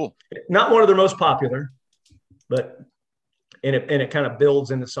 Cool. Not one of their most popular, but it kind of builds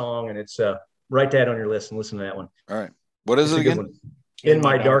in the song, and it's write that on your list and listen to that one. All right. What is it again? In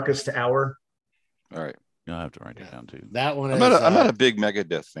My Darkest Hour. All right. You'll have to write that down too. That one. I'm not a big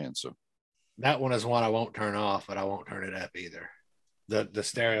Megadeth fan, so that one is one I won't turn off, but I won't turn it up either. The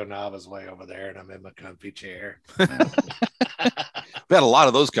stereo knob is way over there, and I'm in my comfy chair. We had a lot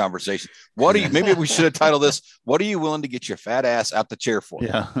of those conversations. Maybe we should have titled this, "What are you willing to get your fat ass out the chair for?"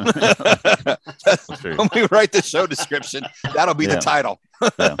 Yeah. When we write the show description, that'll be the title.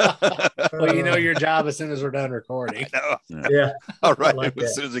 Yeah. Well, you know your job as soon as we're done recording. Yeah. All right. Like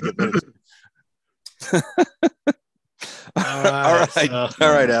as soon as we get finished.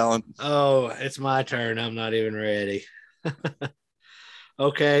 All right, Alan. Oh, it's my turn. I'm not even ready.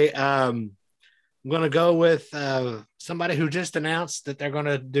 Okay. I'm going to go with somebody who just announced that they're going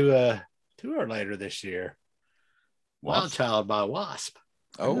to do a tour later this year. Wild Child by Wasp.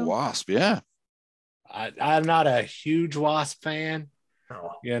 Oh, Wasp. Yeah. I'm not a huge Wasp fan.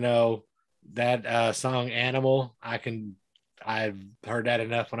 Oh. You know, that song Animal, I've heard that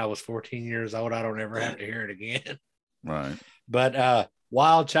enough when I was 14 years old. I don't ever have to hear it again. Right. But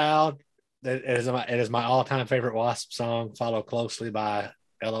Wild Child, it is my all-time favorite Wasp song, followed closely by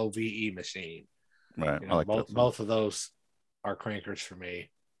LOVE Machine. Right. You know, I like both of those are crankers for me.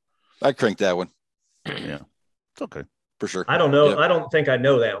 I cranked that one. Yeah. It's okay. For sure. I don't know. Yep. I don't think I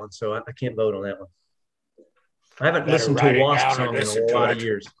know that one, so I can't vote on that one. I haven't listened to a Wasp song in a lot of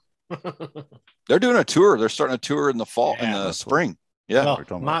years. They're doing a tour. They're starting a tour in the fall, in the spring. Yeah.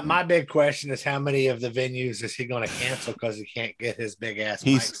 Well, my big question is how many of the venues is he going to cancel because he can't get his big ass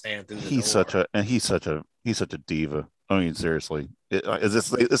mic stand through the door? He's such a diva. I mean, seriously, this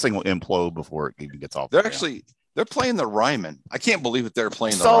thing will implode before it even gets off. They're playing the Ryman. I can't believe that they're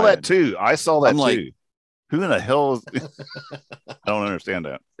playing. I saw that too. I'm like, too. Who in the hell is? I don't understand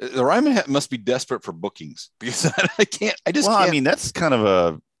that. The Ryman must be desperate for bookings because I can't. I mean, that's kind of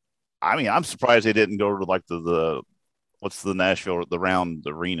a. I mean, I'm surprised they didn't go to like the what's the Nashville, the Round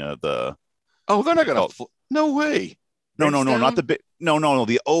Arena, they're not gonna. No way. No, not the big. No,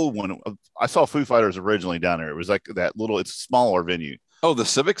 the old one. I saw Foo Fighters originally down there. It was like that little. It's a smaller venue. Oh, the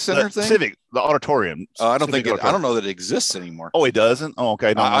Civic Center thing. The auditorium. I don't know that it exists anymore. Oh, it doesn't. Oh,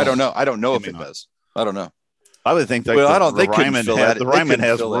 okay. I don't know. I don't know if it does. I don't know. I would think that. Well, I don't. They couldn't fill that. The Ryman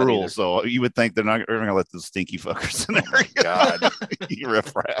has rules, so you would think they're not going to let the stinky fuckers in there. Oh my God, you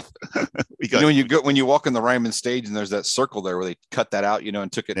riffraff. When you walk on the Ryman stage and there's that circle there where they cut that out,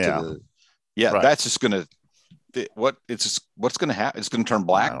 and took it to the. Yeah, right. That's just gonna. What's gonna happen? It's gonna turn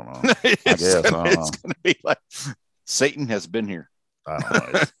black. I don't know. It's gonna be like Satan has been here. I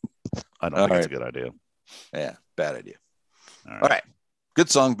don't know. I don't think it's a good idea. Yeah, bad idea. All right. Good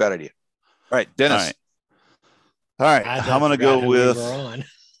song, bad idea. All right, Dennis. All right. I'm going to go with.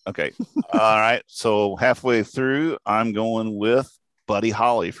 Okay. All right. So halfway through, I'm going with Buddy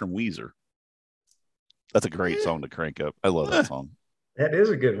Holly from Weezer. That's a great song to crank up. I love that song. That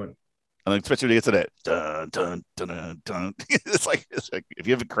is a good one. And especially when you get to that dun dun dun dun dun. It's like if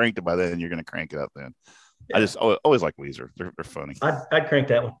you haven't cranked it by then, you're going to crank it up then. Yeah. I just always like Weezer. They're funny. I'd crank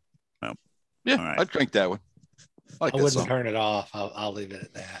that one. No. Yeah, right. I'd crank that one. I wouldn't turn it off. I'll leave it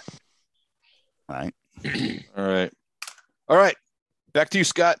at that. All right. All right. Back to you,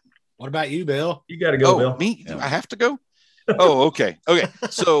 Scott. What about you, Bill? You got to go, Bill. Me? Yeah. I have to go? Oh, okay. Okay.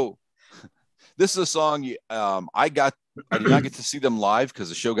 So this is a song I did not get to see them live because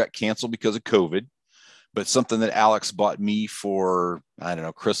the show got canceled because of COVID, but something that Alex bought me for, I don't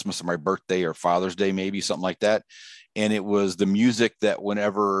know, Christmas or my birthday or Father's Day, maybe something like that. And it was the music that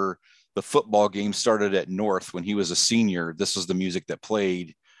whenever the football game started at North, when he was a senior, this was the music that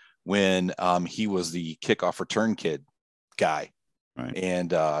played when he was the kickoff return kid guy. Right. And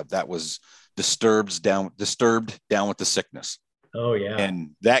that was Disturbed down with the Sickness. Oh yeah.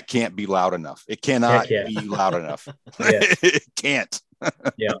 And that can't be loud enough. It cannot Heck yeah. be loud enough. Yeah. It can't.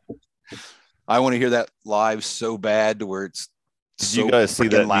 Yeah. I want to hear that live so bad to where it's Did so you guys see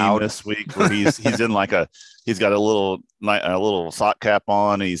that loud meme this week where he's in like he's got a little sock cap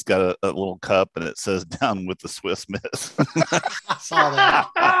on, and he's got a little cup, and it says "Down with the Swiss Miss." I saw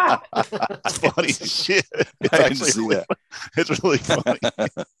that. It's funny as shit. It's I didn't actually see really, that. it's really funny.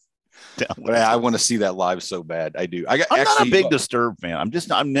 But I want to see that live so bad. I do. I'm not a big Disturbed fan.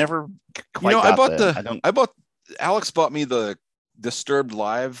 I'm never quite. I bought Alex bought me the Disturbed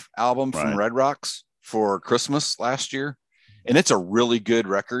live album from Red Rocks for Christmas last year, and it's a really good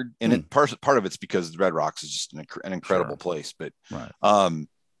record. And it part of it's because Red Rocks is just an incredible place. But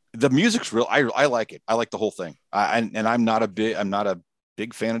the music's real. I like it. I like the whole thing. I'm not a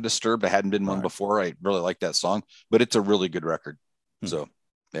big fan of Disturbed. I hadn't been one before. I really like that song, but it's a really good record. So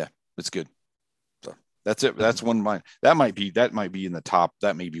yeah, it's good. So that's it. That's one of mine. That might be in the top.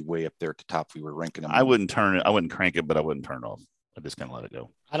 That may be way up there at the top. We were ranking them. I wouldn't crank it, but I wouldn't turn it off. I just kind of let it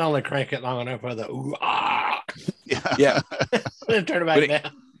go. I'd only crank it long enough for the ooh ah. Yeah. Then turn it back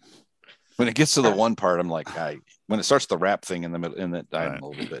down. When it gets to the one part, I'm like, when it starts the rap thing in the middle, in that I'm a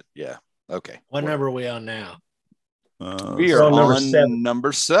little bit, yeah. Okay. What number are we on now? We are on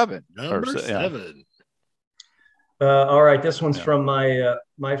number 7. Number 7. All right, this one's from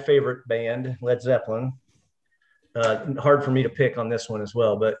my favorite band, Led Zeppelin. Hard for me to pick on this one as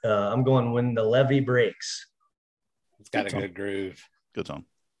well, but I'm going When the Levee Breaks. It's got a good groove. Good song.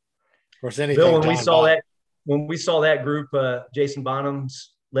 Of course, anything. Bill, when we saw that group, Jason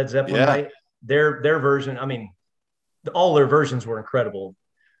Bonham's Led Zeppelin night, their version, I mean, all their versions were incredible,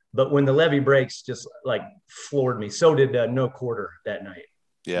 but When the Levee Breaks just like floored me. So did No Quarter that night.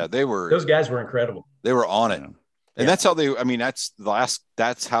 Yeah, those guys were incredible. They were on it. And that's how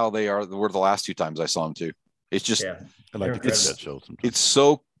that's how they were the last 2 times I saw them too. It's just, I like to catch that show sometimes. It's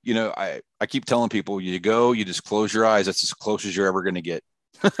so, I keep telling people, you just close your eyes. That's as close as you're ever going to get.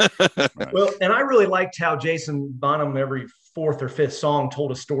 Well, and I really liked how Jason Bonham, every 4th or 5th song,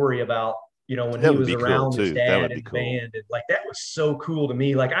 told a story about, when he was around his dad and band. And like, that was so cool to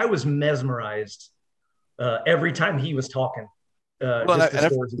me. Like, I was mesmerized every time he was talking. The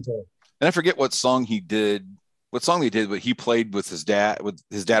stories he told. And I forget what song he did. What song they did, but he played with his dad.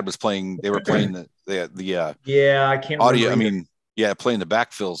 His dad was playing. They were playing I can't audio. Remember I mean, playing the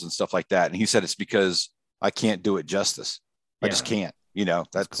backfills and stuff like that. And he said it's because I can't do it justice. I just can't.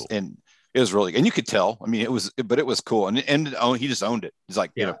 That's cool. And it was really, and you could tell. I mean, it was cool. And he just owned it. He's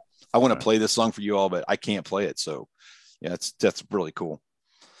like, I want to play this song for you all, but I can't play it. So that's really cool.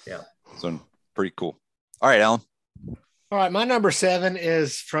 Yeah. So pretty cool. All right, Alan. All right, my number 7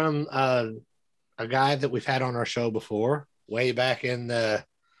 is from a guy that we've had on our show before, way back in the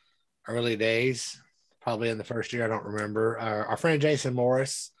early days, probably in the first year. I don't remember. Our friend Jason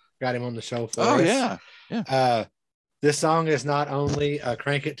Morris got him on the show for us. Oh, yeah. This song is not only a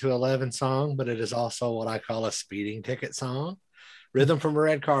Crank It to 11 song, but it is also what I call a speeding ticket song. Rhythm from a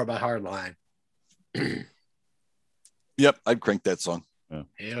Red Car by Hardline. Yep, I'd crank that song. Hell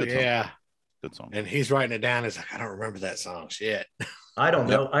yeah. Good song. And he's writing it down. He's like, I don't remember that song. Shit. I don't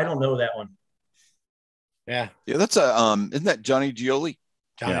know. I don't know that one. Yeah. Yeah, that's isn't that Johnny Gioli?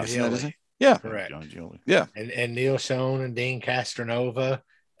 Johnny Gioli. Yeah. Correct. Johnny Gioli. Yeah. And Neil Schoen and Dean Castronova.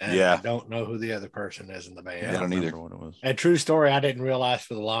 And I don't know who the other person is in the band. I don't either. What it was. And true story, I didn't realize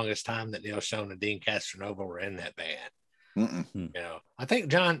for the longest time that Neil Schoen and Dean Castronova were in that band. I think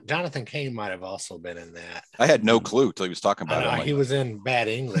Jonathan Cain might have also been in that. I had no clue till he was talking about it. He was in Bad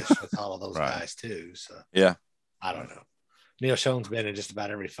English with all of those guys too. So yeah, I don't know. Neil Schoen's been in just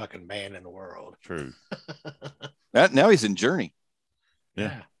about every fucking band in the world. True. Now he's in Journey.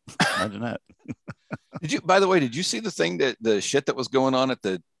 Yeah. Imagine that. By the way, did you see the thing that the shit that was going on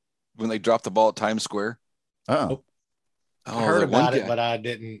when they dropped the ball at Times Square? Oh, I heard about it, but I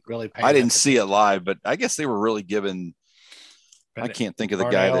didn't really pay. I didn't see it live, but I guess they were really giving. I can't think of the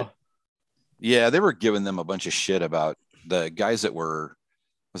guy that. Yeah, they were giving them a bunch of shit about the guys that were.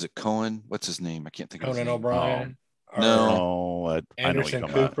 Was it Cohen? What's his name? I can't think of his name. Conan O'Brien. No, Anderson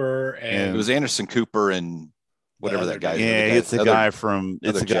Cooper, and it was Anderson Cooper and whatever that guy. Yeah, it's the guy from.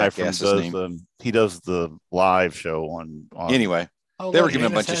 It's the guy from. He does the live show on. Anyway, they were giving a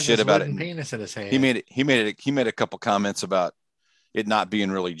bunch of shit about it. Penis in his hand. He made a couple comments about it not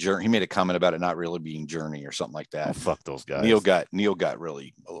being really Journey. He made a comment about it not really being Journey or something like that. Oh, fuck those guys. Neil got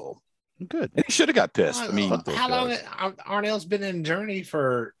really a little good. And he should have got pissed. I mean, how long Arnell's been in Journey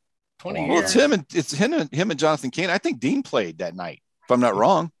for 20 years? Well, it's him and Jonathan Cain. I think Dean played that night, if I'm not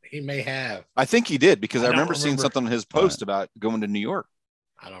wrong. He may have. I think he did because I don't remember seeing remember. something on his post about going to New York.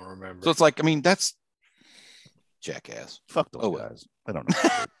 I don't remember. So it's like, I mean, that's jackass. Fuck those Oh, well. guys. I don't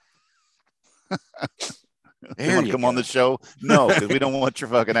know. They There want you to come on go. the show? No, because we don't want your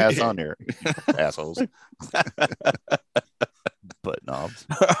fucking ass on here, assholes. Butt knobs.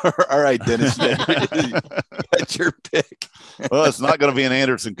 All right, Dennis. That's your pick. Well, it's not going to be an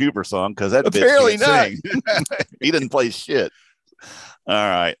Anderson Cooper song because that Apparently bitch can't sing. He didn't play shit. All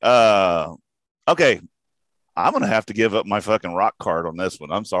right. Okay. I'm going to have to give up my fucking rock card on this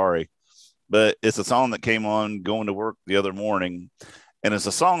one. I'm sorry. But it's a song that came on going to work the other morning. And it's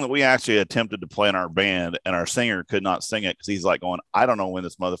a song that we actually attempted to play in our band, and our singer could not sing it because he's like going, I don't know when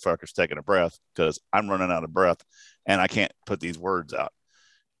this motherfucker's taking a breath because I'm running out of breath and I can't put these words out.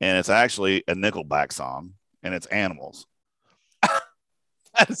 And it's actually a Nickelback song, and it's Animals.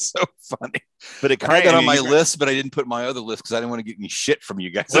 That's so funny. But it I got on my list, but I didn't put my other list because I didn't want to get any shit from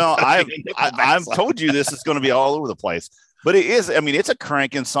you guys. Well, I've told you this is going to be all over the place. But it is, I mean, it's a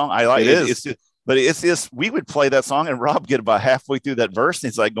cranking song. I like it. But it's this, we would play that song and Rob get about halfway through that verse.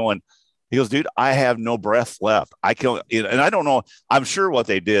 And he's like going, he goes, dude, I have no breath left. I can't, and I don't know. I'm sure what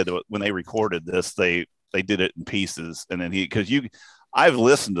they did when they recorded this, they did it in pieces. And then I've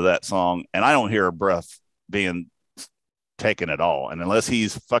listened to that song and I don't hear a breath being taken at all. And unless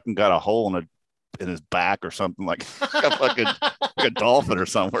he's fucking got a hole in his back or something like a dolphin or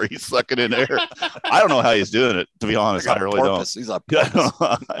something where he's sucking in air. I don't know how he's doing it, to be honest. I really don't. He's like, he's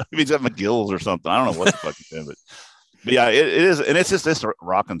got McGill's or something. I don't know what the fuck he's doing, but yeah, it is, and it's just this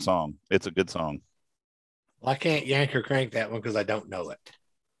rocking song. It's a good song. Well, I can't yank or crank that one because I don't know it.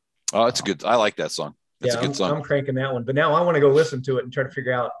 Oh, it's good. I like that song. It's a good song. I'm cranking that one, but now I want to go listen to it and try to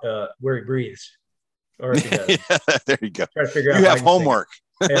figure out where he breathes, or if he does. Yeah, there you go. Try to figure out. You have homework.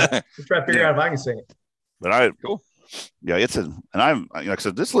 Yeah, try to figure out if I can sing it. But yeah, and I'm like I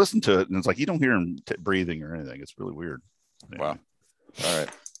said, just listen to it, and it's like you don't hear him breathing or anything. It's really weird. Yeah. Wow. All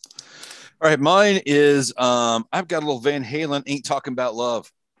right. Mine is I've got a little Van Halen. Ain't Talking About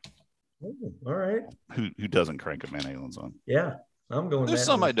Love. Ooh, all right. Who doesn't crank a Van Halen song? Yeah, I'm going. There's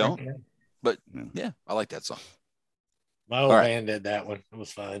some I don't, but yeah, I like that song. My old band did that one. It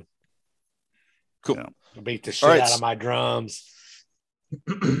was fun. Cool. Yeah. I beat the shit out of my drums.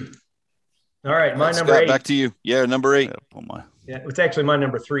 All right, my number Scott, 8. back to you. Yeah, number 8. Yeah, it's actually my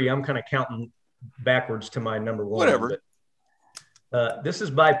number 3. I'm kind of counting backwards to my number 1. Whatever. But, this is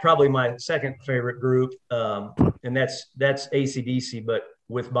by probably my second favorite group, and that's AC/DC, but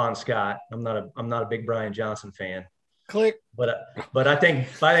with Bon Scott. I'm not a big Brian Johnson fan. Click. But I think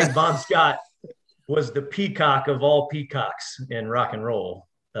Bon Scott was the peacock of all peacocks in rock and roll,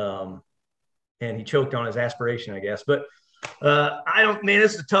 and he choked on his aspiration, I guess. But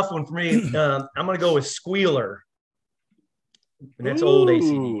this is a tough one for me. I'm going to go with Squealer. And that's old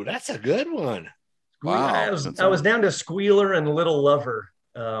AC. That's a good one. Wow. I was down to Squealer and Little Lover.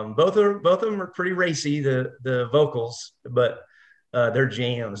 Both of them are pretty racy, the vocals, but they're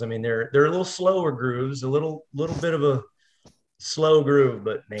jams. I mean, they're a little slower grooves, a little bit of a slow groove,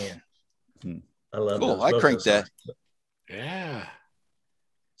 but man, I love cool. those. I cranked that. Yeah.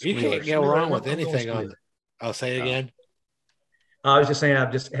 You can't go wrong with anything on it. I'll say it again. I was just saying,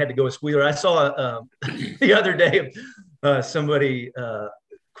 I've just had to go with Squealer. I saw the other day somebody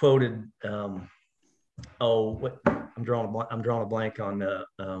quoted, I'm drawing a blank on the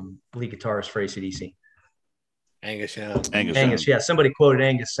lead guitarist for AC/DC. Angus Young. Angus, yeah. Somebody quoted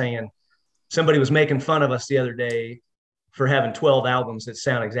Angus saying somebody was making fun of us the other day for having 12 albums that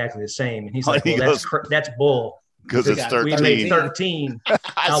sound exactly the same, and he's like, "Well, that's bull." Because it's 13. We made 13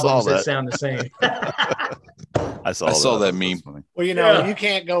 albums that sound the same. I saw that meme. Well, you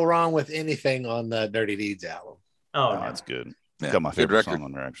can't go wrong with anything on the Dirty Deeds album. Oh, that's good. Yeah, got my favorite song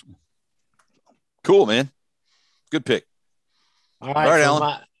on there, actually. Cool, man. Good pick. All right,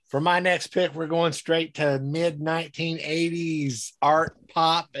 Alan. For my next pick, we're going straight to mid-1980s art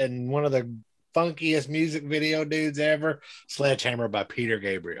pop and one of the funkiest music video dudes ever, Sledgehammer by Peter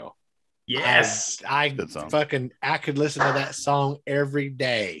Gabriel. Yes. I could listen to that song every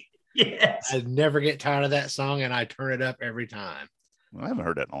day. Yes. I'd never get tired of that song, and I turn it up every time. Well, I haven't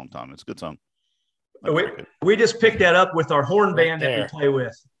heard that in a long time. It's a good song. We just picked that up with our horn band that we play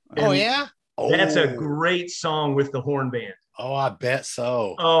with. Oh, yeah? That's a great song with the horn band. Oh, I bet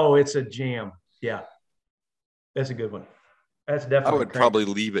so. Oh, it's a jam. Yeah. That's a good one. That's definitely. I would probably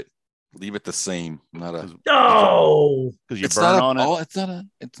leave it the same. Not a. Oh, because you burn on it. Oh, it's not a.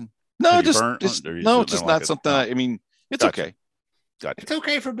 It's no, just no, just not something. I mean, it's okay. Gotcha. It's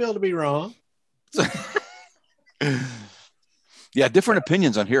okay for Bill to be wrong. Yeah, different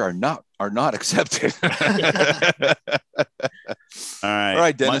opinions on here are not accepted. right. All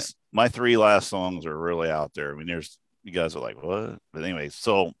right, Dennis. My three last songs are really out there. I mean, you guys are like, what? But anyway,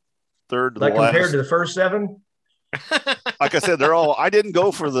 so third to Like the last. compared to the first 7? Like I said, they're all. I didn't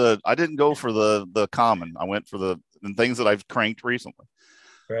go for the common. I went for the things that I've cranked recently.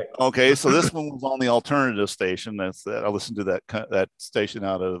 Right. Okay, so this one was on the alternative station. I listened to that station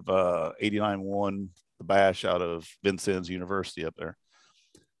out of 89.1, the Bash out of Vincennes University up there.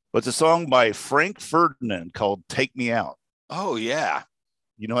 But it's a song by Frank Ferdinand called "Take Me Out." Oh yeah,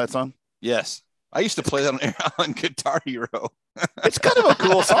 you know that song? Yes, I used to play that on Guitar Hero. It's kind of a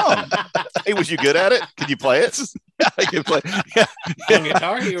cool song. Hey, was you good at it? Can you play it? Yeah, I can play. Yeah. On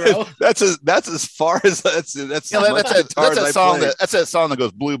Guitar Hero. That's as far as that's that's that song that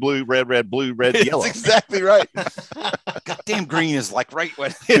goes blue, blue, red, red, blue, red, yellow. That's exactly right. Goddamn green is like right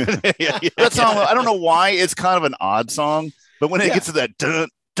when that song. I don't know why it's kind of an odd song, but when it gets to that dun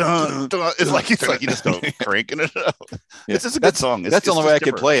dun dun, it's like you just go cranking it up. Yeah. It's just a good song. That's the only way I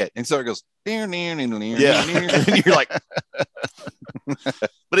could play it. And so it goes, yeah, and you're like.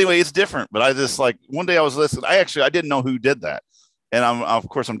 But anyway, it's different. But I just like one day I was listening. I didn't know who did that, and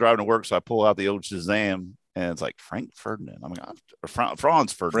I'm driving to work, so I pull out the old Shazam, and it's like Frank Ferdinand. I'm like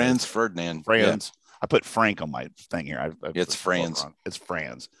Franz Ferdinand. Franz. Yeah. I put Frank on my thing here. It's Franz. It's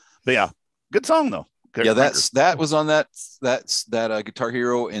Franz. But yeah, good song though. Good yeah, that was on that Guitar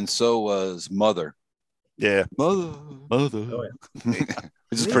Hero, and so was Mother. Yeah, Mother. Oh, yeah.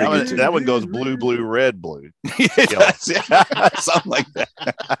 Which is pretty good too. That one goes blue, blue, red, blue. Yeah, something like that.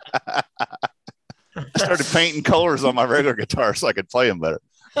 I started painting colors on my regular guitar so I could play them better.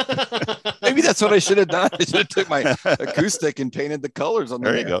 Maybe that's what I should have done. I should have took my acoustic and painted the colors on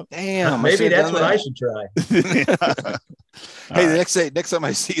there. You go. Damn. Maybe that's what I should try. Hey, the next time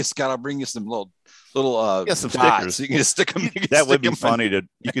I see you, Scott, I'll bring you some little some dots. stickers. So you can just stick them. That would be funny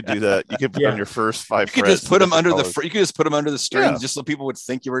you could do that. You could put on your first 5 frets. You could just put them under you could just put them under the strings just so people would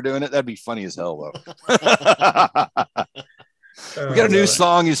think you were doing it. That'd be funny as hell though. We got a new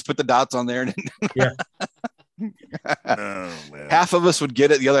song. You just put the dots on there. Yeah. Half of us would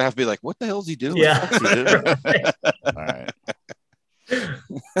get it. The other half would be like, what the hell is he doing? Yeah. All right.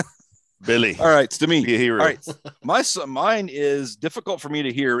 Billy. All right. It's to me. Be a hero. All right. Mine is difficult for me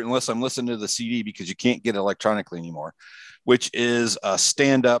to hear unless I'm listening to the CD because you can't get it electronically anymore, which is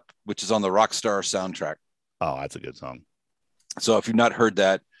Stand Up, which is on the Rockstar soundtrack. Oh, that's a good song. So if you've not heard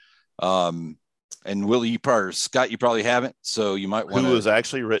that, and Willie, Scott, you probably haven't. So you might want to. Who was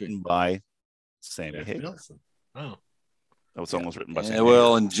actually written by Sammy Hagar. Oh. That song was written by Sammy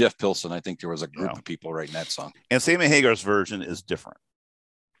Hagar. And Jeff Pilson. I think there was a group of people writing that song. And Sammy Hagar's version is different.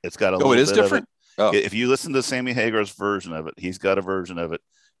 It's got a little it is bit different. Of it. Oh. If you listen to Sammy Hagar's version of it, he's got a version of it.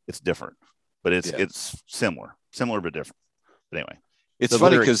 It's different, but it's similar but different. But anyway, it's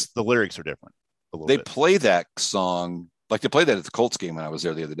funny because the lyrics are different. They play that song like they played that at the Colts game when I was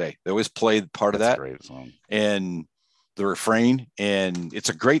there the other day. They always played part of that. Great song. And the refrain, and it's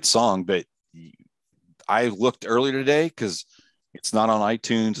a great song. But I looked earlier today because it's not on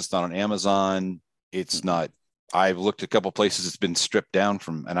iTunes, it's not on Amazon, it's not. I've looked at a couple places. It's been stripped down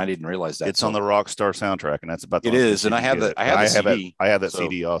from, and I didn't realize that. It's on the Rockstar soundtrack, and that's about. It is, and I have the CD. I have that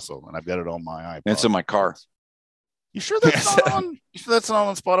CD also, and I've got it on my iPod. And it's in my car. You sure that's not on? You sure that's not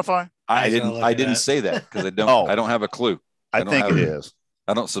on Spotify? I didn't say that because I don't. Oh, I don't have a clue. I think it is.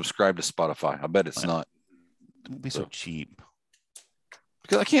 I don't subscribe to Spotify. I bet it's not. Don't be so cheap.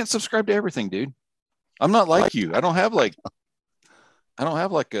 Because I can't subscribe to everything, dude. I'm not like you. I don't have like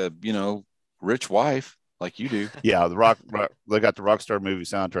a rich wife like you do. Yeah, they got the Rockstar movie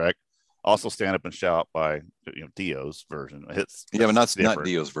soundtrack. Also, Stand Up and Shout by Dio's version. But not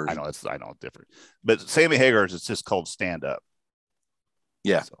Dio's version. I know it's different. But Sammy Hagar's it's just called Stand Up.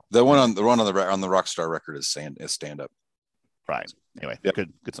 Yeah, so, the one on the Rockstar record is Stand Up. Right. Anyway,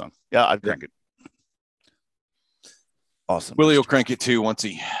 good song. Yeah, I'd crank it. Awesome. Willie will crank it too once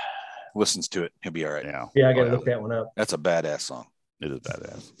he listens to it. He'll be all right. Yeah, I got to look that one up. That's a badass song. It is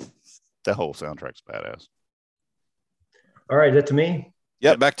badass. That whole soundtrack's badass. All right, is that to me?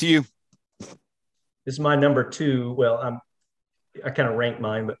 Yeah, back to you. This is my number 2. Well, I kind of rank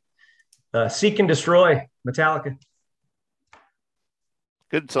mine, but Seek and Destroy, Metallica.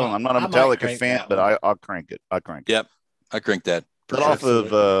 Good song. I'm not a Metallica fan, but I'll crank it. Yep, I crank that. Is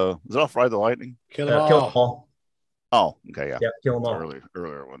it off Ride the Lightning? Kill 'Em All. Oh, okay, yeah. Yeah, Kill 'Em All.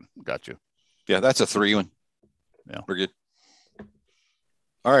 Earlier one. Got you. Yeah, that's a 3 one. Yeah. We're good.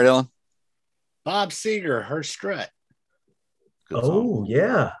 All right, Ellen. Bob Seger, Her Strut. Good song.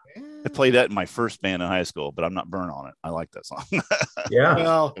 Yeah. I played that in my first band in high school, but I'm not burnt on it. I like that song. Yeah.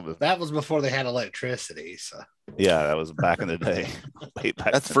 Well, that was before they had electricity. So. Yeah, that was back in the day.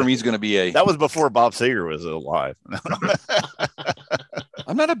 That's for me is going to be That was before Bob Seger was alive.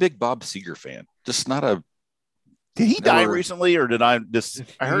 I'm not a big Bob Seger fan. Just not a. Did he die recently, or did I just?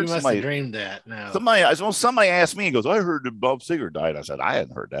 I heard you must somebody have dreamed that. No, somebody asked me. He goes, "I heard that Bob Seger died." I said, "I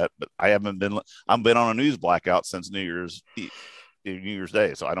hadn't heard that, but I haven't been. I've been on a news blackout since New Year's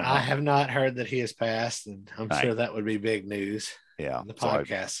Day, so I don't know." I have not heard that he has passed, and I'm sure that would be big news. Yeah, in the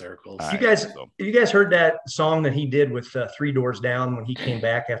podcast circles. You guys heard that song that he did with Three Doors Down when he came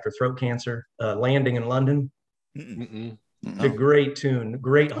back after throat cancer, Landing in London? Mm-mm. It's a great tune,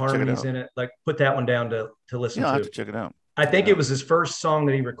 great harmonies in it. Like, put that one down to listen to. I have to check it out. I think it was his first song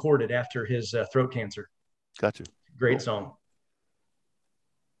that he recorded after his throat cancer. Gotcha. Great song.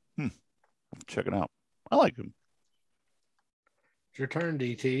 Check it out. I like him. It's your turn,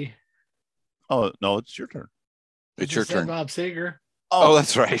 DT. Oh, no, it's your turn. It's your turn. Bob Seger. Oh,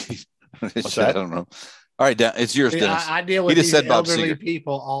 that's right. I don't know. All right, it's yours, Dennis. I deal with these elderly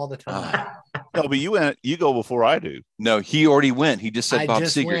people all the time. No, but you go before I do. No, he already went. He just said Bob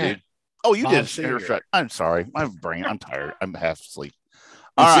Seger, dude. Oh, you did. I'm sorry. My brain. I'm tired. I'm half asleep.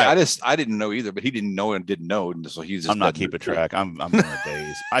 All right. I didn't know either, but he didn't know and didn't know, and so he's. I'm not keeping track. I'm in a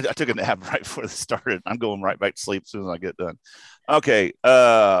daze. I took a nap right before this started. I'm going right back to sleep as soon as I get done. Okay,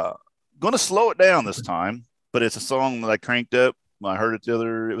 going to slow it down this time, but it's a song that I cranked up. I heard it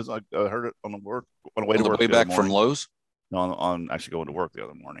it was like I heard it on the way to work. Way back from Lowe's. No, on actually going to work the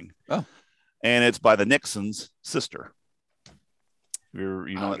other morning. Oh, and it's by the Nixons' Sister. You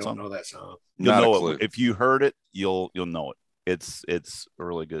know that song? I don't know that song. You'll know it. If you heard it, you'll know it. It's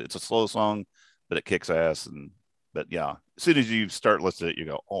really good. It's a slow song, but it kicks ass. But yeah, as soon as you start listening to it, you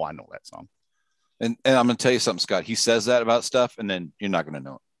go, "Oh, I know that song." And I'm gonna tell you something, Scott. He says that about stuff, and then you're not gonna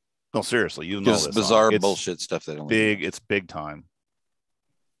know it. No, seriously, you know this bizarre bullshit stuff that big. It's big time.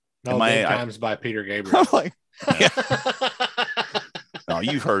 No, Big Times by Peter Gabriel. I'm like, yeah. No,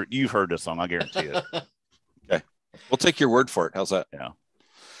 you've heard this song. I guarantee it. Okay, we'll take your word for it. How's that? Yeah.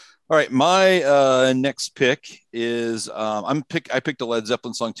 All right, my next pick is I picked a Led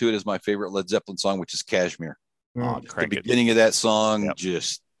Zeppelin song too. It is my favorite Led Zeppelin song, which is Kashmir. The beginning of that song, my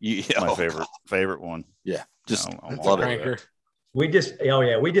favorite one. Yeah, just love it. We just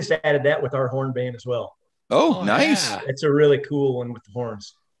added that with our horn band as well. Oh, nice! Yeah. It's a really cool one with the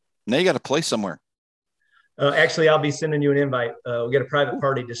horns. Now you got to play somewhere. Actually, I'll be sending you an invite. We'll get a private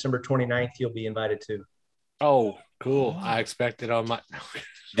party December 29th. You'll be invited to. Oh, cool! I expect it on my.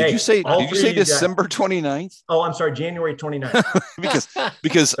 Did you say December 29th? Oh, I'm sorry, January 29th.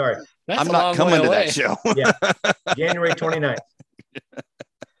 because sorry, I'm not coming to that show. Yeah, January 29th.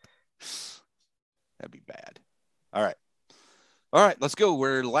 That'd be bad. All right, let's go.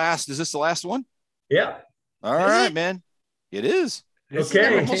 We're last. Is this the last one? Yeah. All right, man. It is.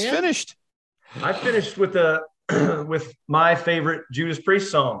 Okay. Almost finished. I finished with with my favorite Judas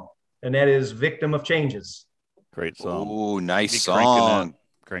Priest song, and that is "Victim of Changes." Great song. Oh, nice song.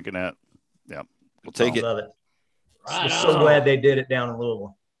 Cranking that. Yeah. We'll take it. Love it. I'm so glad they did it down in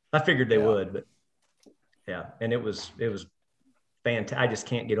Louisville. I figured they would, but yeah, and it was fantastic. I just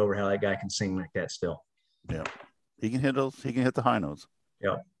can't get over how that guy can sing like that still. Yeah. He can hit those. He can hit the high notes.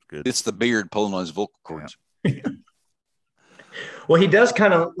 Yeah. Good. It's the beard pulling on his vocal cords. Yeah. Well, he does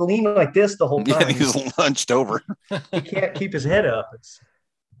kind of lean like this the whole time. Yeah, he's lunched over. He can't keep his head up. It's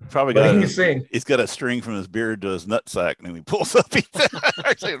probably he's got a string from his beard to his nutsack, and then he pulls up.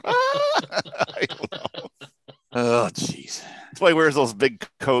 Oh, jeez. That's why he wears those big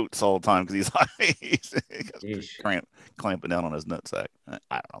coats all the time, because he's clamping down on his nutsack.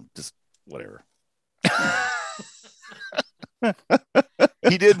 I don't know, just whatever.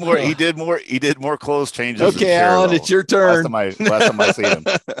 He did more clothes changes. Okay, Alan, it's your turn. Last time I see him.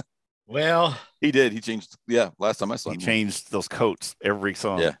 Well, he did. He changed. Yeah, last time I saw him, he changed those coats every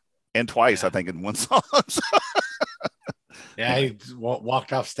song. Yeah, and twice I think in one song. Yeah, he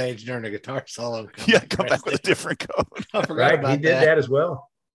walked off stage during a guitar solo. Come back with a different coat. I forgot about he did that as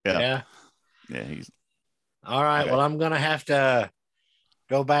well. Yeah. He's all right. Okay. Well, I'm gonna have to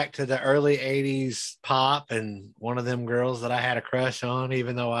go back to the early 80s pop, and one of them girls that I had a crush on,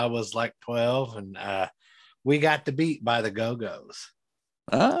 even though I was like 12, and We Got the Beat by the Go-Go's.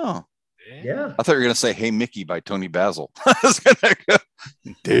 Oh, yeah. I thought you were going to say Hey Mickey by Tony Basil. I was gonna go,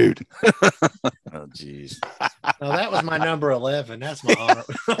 dude. Oh, geez. No, that was my number 11. That's my honor.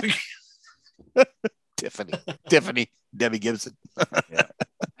 Tiffany, Debbie Gibson. Yeah.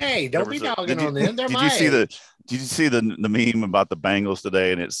 Hey, don't be dogging on them. They're my Did you see the meme about the Bengals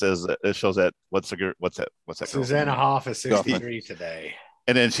today? And it says it shows that what's that? Susanna Hoff is 63 today.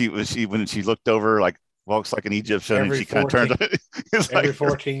 And then when she looked over, like walks like an Egyptian, and she kind of turns. Every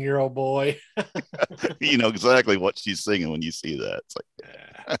 14-year-old boy. You know exactly what she's singing when you see that. It's like,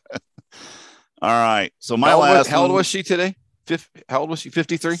 yeah. All right. So how old was she today? How old was she?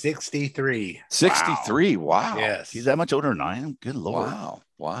 53? 63. 63. Wow. Yes. She's that much older than I am. Good Lord.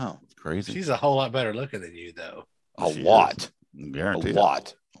 Wow. It's crazy. She's a whole lot better looking than you, though. A lot. Guarantee a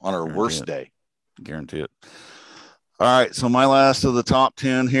lot on her worst day. Guarantee it. All right. So my last of the top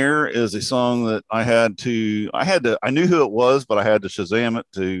 10 here is a song that I knew who it was, but I had to Shazam it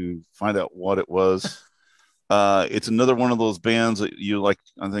to find out what it was. It's another one of those bands that you like.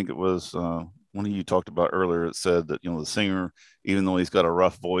 I think it was one of you talked about earlier. It said that, the singer, even though he's got a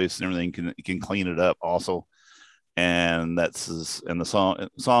rough voice and everything, can clean it up also. And the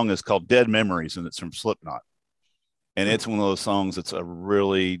song is called Dead Memories, and it's from Slipknot. And it's one of those songs that's a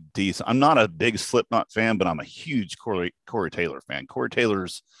really decent. I'm not a big Slipknot fan, but I'm a huge Corey Taylor fan. Corey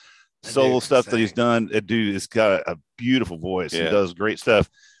Taylor's solo stuff that he's done, it's got a beautiful voice. Yeah. He does great stuff.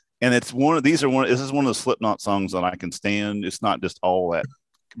 And this is one of the Slipknot songs that I can stand. It's not just all that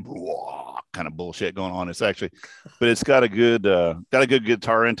kind of bullshit going on. It's actually, but it's got a good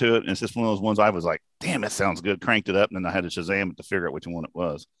guitar into it. And it's just one of those ones I was like, damn, that sounds good. Cranked it up. And then I had to Shazam it to figure out which one it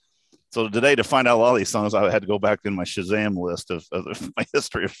was. So today, to find out a lot of these songs, I had to go back in my Shazam list of my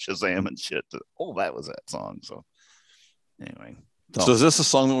history of Shazam and shit. That was that song. So anyway. So is this a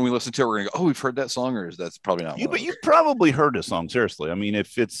song that when we listen to it, we're going to go, oh, we've heard that song, or is that's probably not? But you've probably heard this song. Seriously. I mean,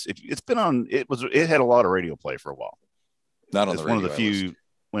 if it's been on, it had a lot of radio play for a while. Not on the radio. One of the few,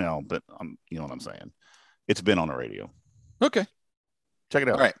 well, but you know what I'm saying? It's been on the radio. Okay. Check it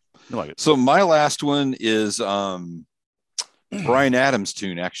out. All right. I like it. So my last one is Bryan Adams'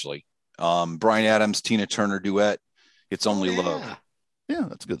 tune, actually. Bryan Adams, Tina Turner duet. It's Only Love. Yeah,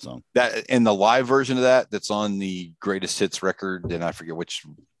 that's a good song. That and the live version of that's on the Greatest Hits record, and I forget which.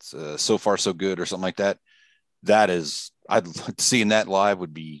 So Far So Good or something like that. Seeing that live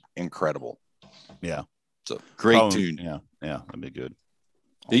would be incredible. Yeah. So great tune. Yeah, that'd be good.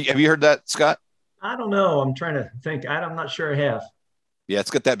 Have you heard that, Scott? I don't know. I'm trying to think. I'm not sure I have. Yeah, it's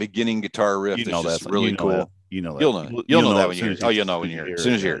got that beginning guitar riff. That's really cool. That. You know that. You'll know that when you hear it. Oh, you'll know when you hear it. As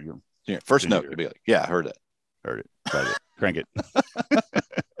soon as you hear it. First note, you'll be like, yeah, I heard it. Heard it. Tried it. Crank it.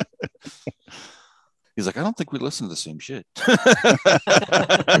 He's like, I don't think we listen to the same shit.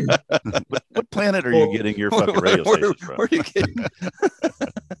 What planet are you getting your fucking radio station from? Where are you getting?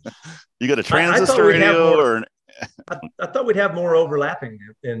 You got a transistor radio I thought we'd have more overlapping,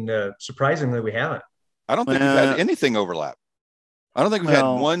 and surprisingly, we haven't. I don't think we've had anything overlap. I don't think we've had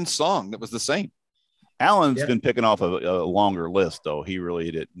one song that was the same. Alan's been picking off a longer list, though. He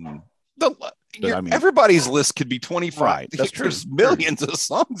really didn't. Everybody's list could be 25. Right, that's true. There's millions of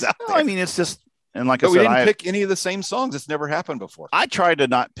songs out there. I mean, it's just, and like but I said, we didn't pick any of the same songs. It's never happened before. I tried to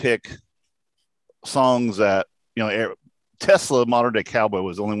not pick songs that, Tesla Modern Day Cowboy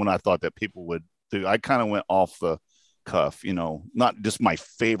was the only one I thought that people would do. I kind of went off the cuff, not just my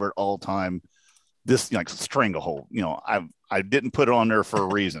favorite all time. This like Stranglehold, I didn't put it on there for a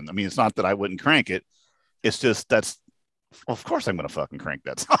reason. I mean, it's not that I wouldn't crank it. It's just of course I'm going to fucking crank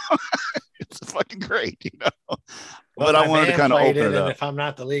that song. It's fucking great, But I wanted to kind of open it up. If I'm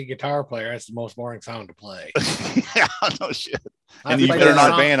not the lead guitar player, it's the most boring song to play. Yeah, no shit. And you better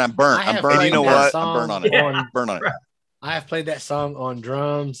not ban. I'm burnt. I'm burnt. You know what? I'm burnt on it. Yeah. Burnt on it. I have played that song on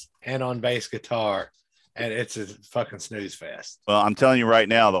drums and on bass guitar, and it's a fucking snooze fest. Well, I'm telling you right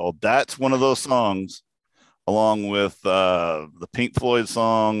now, though, that's one of those songs, along with the Pink Floyd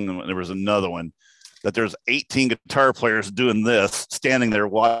song, and there was another one, that there's 18 guitar players doing this, standing there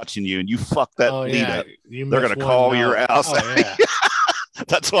watching you, and you fuck that lead up. They're going to call your ass. Oh, yeah.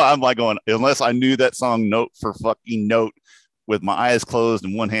 That's why I'm like going, unless I knew that song note for fucking note with my eyes closed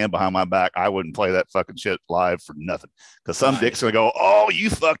and one hand behind my back, I wouldn't play that fucking shit live for nothing. Because some dick's going to go, oh, you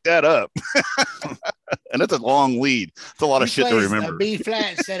fucked that up. And it's a long lead. It's a lot of shit to remember. A B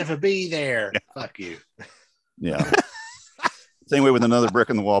flat instead of a B there. Fuck you. Yeah. Same way with Another Brick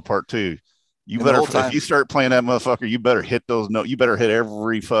in the Wall Part 2. You better, if you start playing that motherfucker, you better hit those notes. You better hit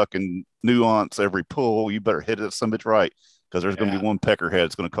every fucking nuance, every pull. You better hit it some bitch right, because there's going to be one peckerhead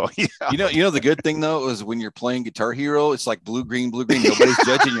that's going to call you out. You know the good thing though is when you're playing Guitar Hero, it's like blue green. Nobody's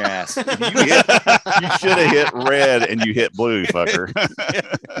judging your ass. You should have hit red and you hit blue, fucker.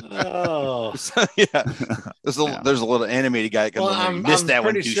 Oh, so, yeah. There's a little animated guy that comes on. You missed that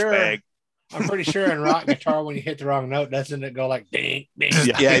one, douchebag. I'm pretty sure in rock guitar, when you hit the wrong note, doesn't it go like ding, ding?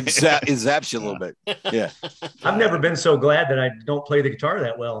 Yeah, it zaps you a little bit. Yeah. I've never been so glad that I don't play the guitar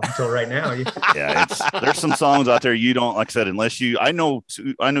that well until right now. Yeah, there's some songs out there you don't, like I said, unless you. I know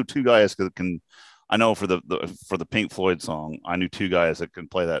two guys that can. I know for the Pink Floyd song, I knew two guys that can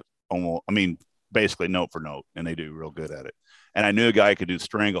play that almost. I mean, basically note for note, and they do real good at it. And I knew a guy could do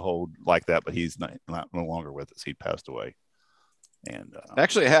Stranglehold like that, but he's no longer with us. He passed away. And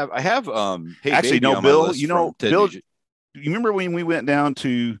actually, I have. Hey, actually, Baby no, Bill. You know, Bill. you remember when we went down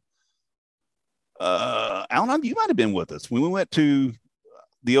to Alan, you might have been with us when we went to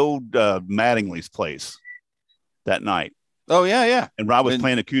the old Mattingly's place that night. Oh yeah. And Rob was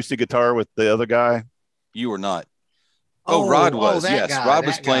playing acoustic guitar with the other guy. You were not. Rod was. Yes, guy, Rod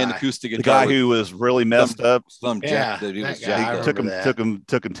was playing acoustic the guitar. guy who was really messed up. Some jack. He was jacked up.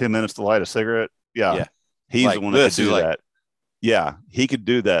 Took him 10 minutes to light a cigarette. Yeah. He's like, the one that could do that. Yeah, he could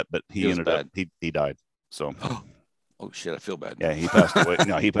do that, but he ended up he died. So oh shit, I feel bad. Yeah, he passed away.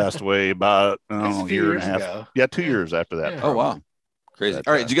 He passed away about a year and a half ago. Yeah, 2 years after that. Yeah. Oh wow. Crazy.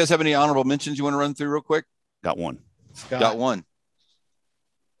 All right, do you guys have any honorable mentions you want to run through real quick? Got one. Scott, got one.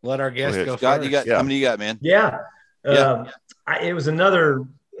 Let our guest go Scott, first. you got how many you got, man? Yeah. It was another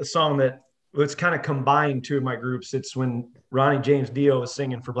song that was kind of combined two of my groups. It's when Ronnie James Dio was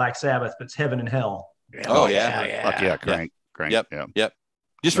singing for Black Sabbath, but it's Heaven and Hell. Oh yeah. Crank. Yep.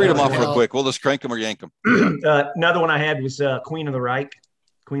 Just read them off real quick. We'll just crank them or yank them. Another one I had was Queen's Reich.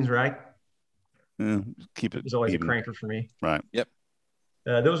 Keep it. It was always even. a cranker for me. Right. Yep.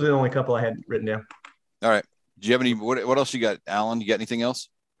 Those are the only couple I had written down. All right. Do you have any? What else you got, Alan? You got anything else?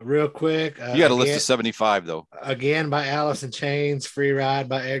 Real quick. You got a list of 75 though. Again by Alice in Chains, Free Ride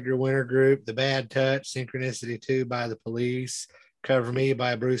by Edgar Winter Group, The Bad Touch, Synchronicity 2 by The Police, Cover Me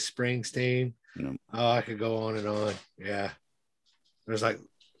by Bruce Springsteen. Yep. Oh, I could go on and on. Yeah. There's like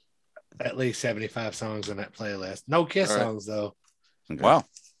at least 75 songs on that playlist. No Kiss songs though. Okay. Wow.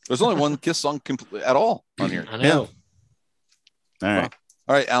 There's only one Kiss song at all on here. I know. Yeah. All right. Wow.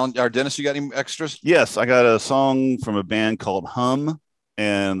 All right, Alan, or Dennis, you got any extras? Yes, I got a song from a band called Hum,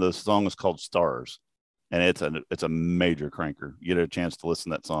 and the song is called Stars, and it's a major cranker. You get a chance to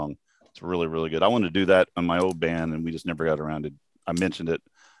listen to that song. It's really, really good. I wanted to do that on my old band, and we just never got around to. I mentioned it,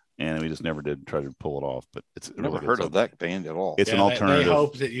 and we just never did try to pull it off. But it's never heard of that band at all. It's an alternative. They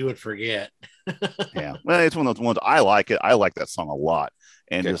hope that you would forget. Yeah, well, it's one of those ones. I like it. I like that song a lot,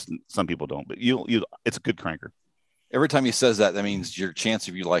 and just some people don't. But it's a good cranker. Every time he says that, that means your chance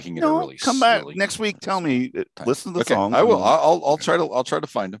of you liking it are really come back next week. Tell me, listen to the song. I will. I'll try to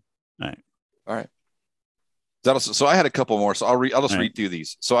find them. All right. So I had a couple more. So I'll just read through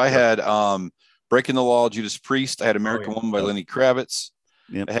these. So I had Breaking the Law, Judas Priest. I had American Woman by Lenny Kravitz.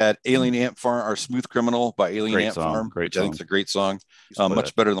 Yep. I had Alien Ant Farm or Smooth Criminal by Alien Ant Farm, which I think is a great song.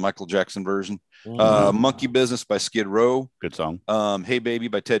 Much better than the Michael Jackson version. Monkey Business by Skid Row. Good song. Hey Baby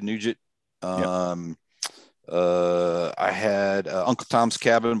by Ted Nugent. I had Uncle Tom's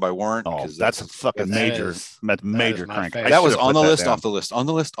Cabin by Warrant. Oh, that's a fucking major crank. That was on the list, off the list.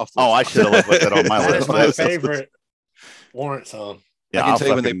 Oh, I should have put that on my list. That's my favorite Warrant song. Yeah, I can tell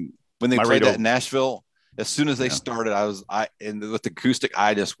you when they played that in Nashville, as soon as they started, and with the acoustic,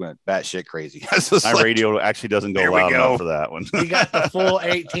 I just went batshit crazy. My radio actually doesn't go loud enough for that one. You got the full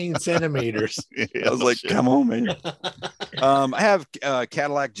 18 centimeters. I was like, come on, man. I have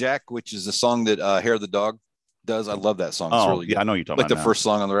Cadillac Jack, which is a song that Hair of the Dog does. I love that song. It's really good. I know you're talking about the first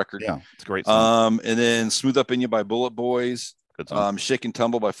song on the record. Yeah, it's a great song. And then Smooth Up In You by Bullet Boys. Good song. Shake and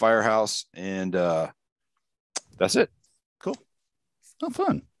Tumble by Firehouse, and that's it. Cool. Oh,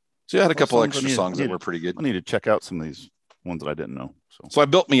 fun. So I had a couple extra songs that were pretty good. I need to check out some of these ones that I didn't know. So I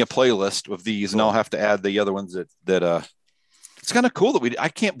built me a playlist of these, and I'll have to add the other ones that it's kind of cool that I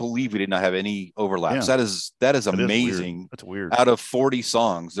can't believe we did not have any overlaps. Yeah. That is amazing. That's weird. Out of 40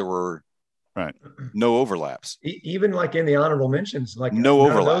 songs, there were no overlaps. Even like in the honorable mentions, like no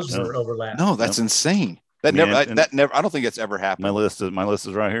overlaps. Those were overlaps. No, that's insane. That never. I don't think it's ever happened. My list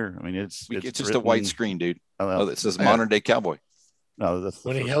is right here. I mean, it's just a white screen, dude. It says Modern Day Cowboy. No, that's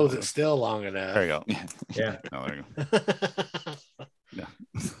when he holds it still long enough. There you go. Yeah. Oh, there you go. Yeah.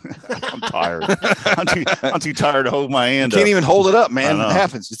 I'm tired. I'm too tired to hold my hand. Can't even hold it up, man. It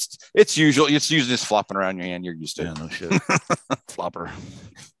happens. It's usually just flopping around your hand. You're used to it. No shit. Flopper.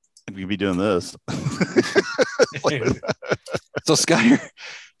 You'd be doing this. So Scott,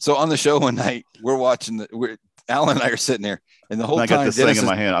 so on the show one night, Alan and I are sitting there, and the whole time I got this thing in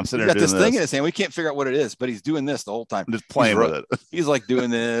my hand. I'm sitting there doing this thing in his hand. We can't figure out what it is, but he's doing this the whole time. I'm just playing with it. He's like doing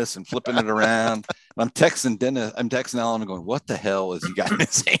this and flipping it around. I'm texting Dennis. I'm texting Alan and going, "What the hell is he got in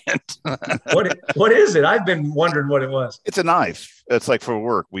his hand?" What is it? I've been wondering what it was. It's a knife. It's like for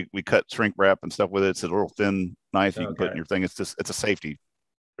work. We cut shrink wrap and stuff with it. It's a little thin knife you can put in your thing. It's a safety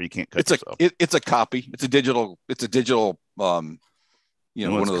where you can't cut yourself. It's a copy. It's a digital. one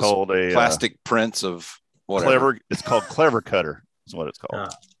of those plastic prints of. Whatever. It's called Clever Cutter. Is what it's called.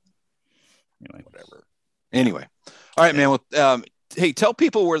 Anyway, all right, man. Well, hey, tell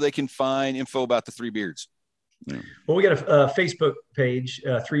people where they can find info about the Three Beards. Well, we got a Facebook page,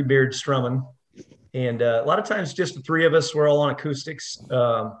 Three Beards Strumming, and a lot of times just the three of us. We're all on acoustics.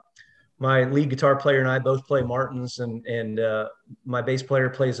 my lead guitar player and I both play Martins, and my bass player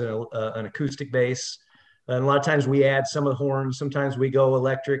plays an acoustic bass. And a lot of times we add some of the horns. Sometimes we go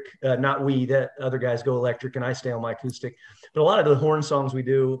electric. Not we, that other guys go electric, and I stay on my acoustic. But a lot of the horn songs we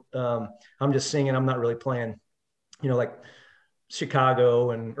do, I'm just singing. I'm not really playing, like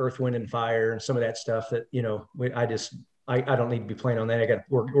Chicago and Earth, Wind, and Fire and some of that stuff that, I don't need to be playing on that. I got to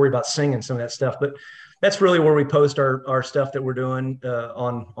worry about singing some of that stuff. But that's really where we post our stuff that we're doing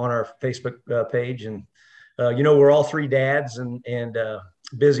on our Facebook page. And, we're all three dads and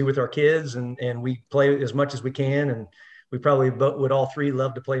busy with our kids, and we play as much as we can. And we probably would all three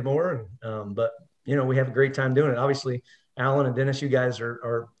love to play more. But, we have a great time doing it. Obviously, Alan and Dennis, you guys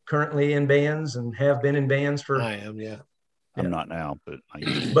are currently in bands and have been in bands for. I am, yeah. I'm not now,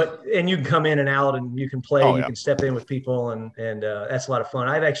 but and you can come in and out and you can play, you can step in with people, and that's a lot of fun.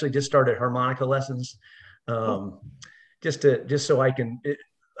 I've actually just started harmonica lessons, just so I can.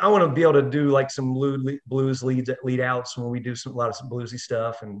 I want to be able to do like some blues lead outs when we do a lot of some bluesy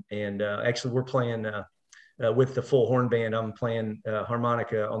stuff, and actually we're playing with the full horn band. I'm playing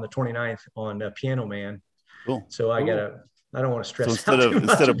harmonica on the 29th on Piano Man. Cool. So I don't want to stress. So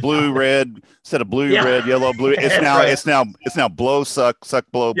instead of blue, red, red, yellow, blue, it's now blow, suck,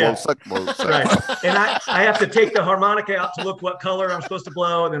 blow, blow, suck, blow, suck. Right. And I have to take the harmonica out to look what color I'm supposed to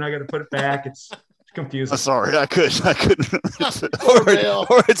blow, and then I got to put it back. It's confusing. Sorry, I couldn't. or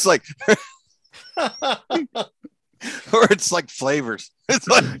it's like, or it's like flavors. It's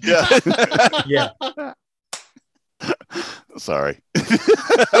like, yeah. Sorry.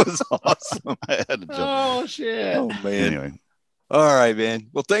 That was awesome. I had to jump. Oh shit. Oh man. Anyway. All right, man.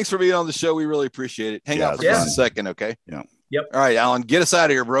 Well, thanks for being on the show. We really appreciate it. Hang out for just a second, okay? Yeah. Yep. All right, Alan, get us out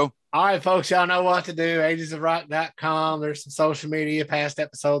of here, bro. All right, folks, y'all know what to do. agesofrock.com. There's some social media, past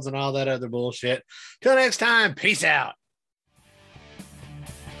episodes, and all that other bullshit. Till next time, peace out.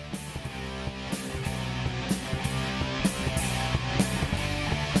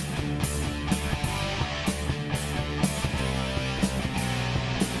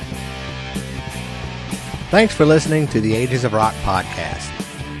 Thanks for listening to the Ages of Rock podcast.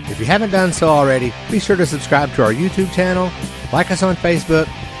 If you haven't done so already, be sure to subscribe to our YouTube channel, like us on Facebook,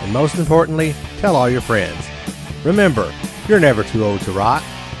 and most importantly, tell all your friends. Remember, you're never too old to rock.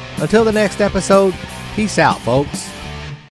 Until the next episode, peace out, folks.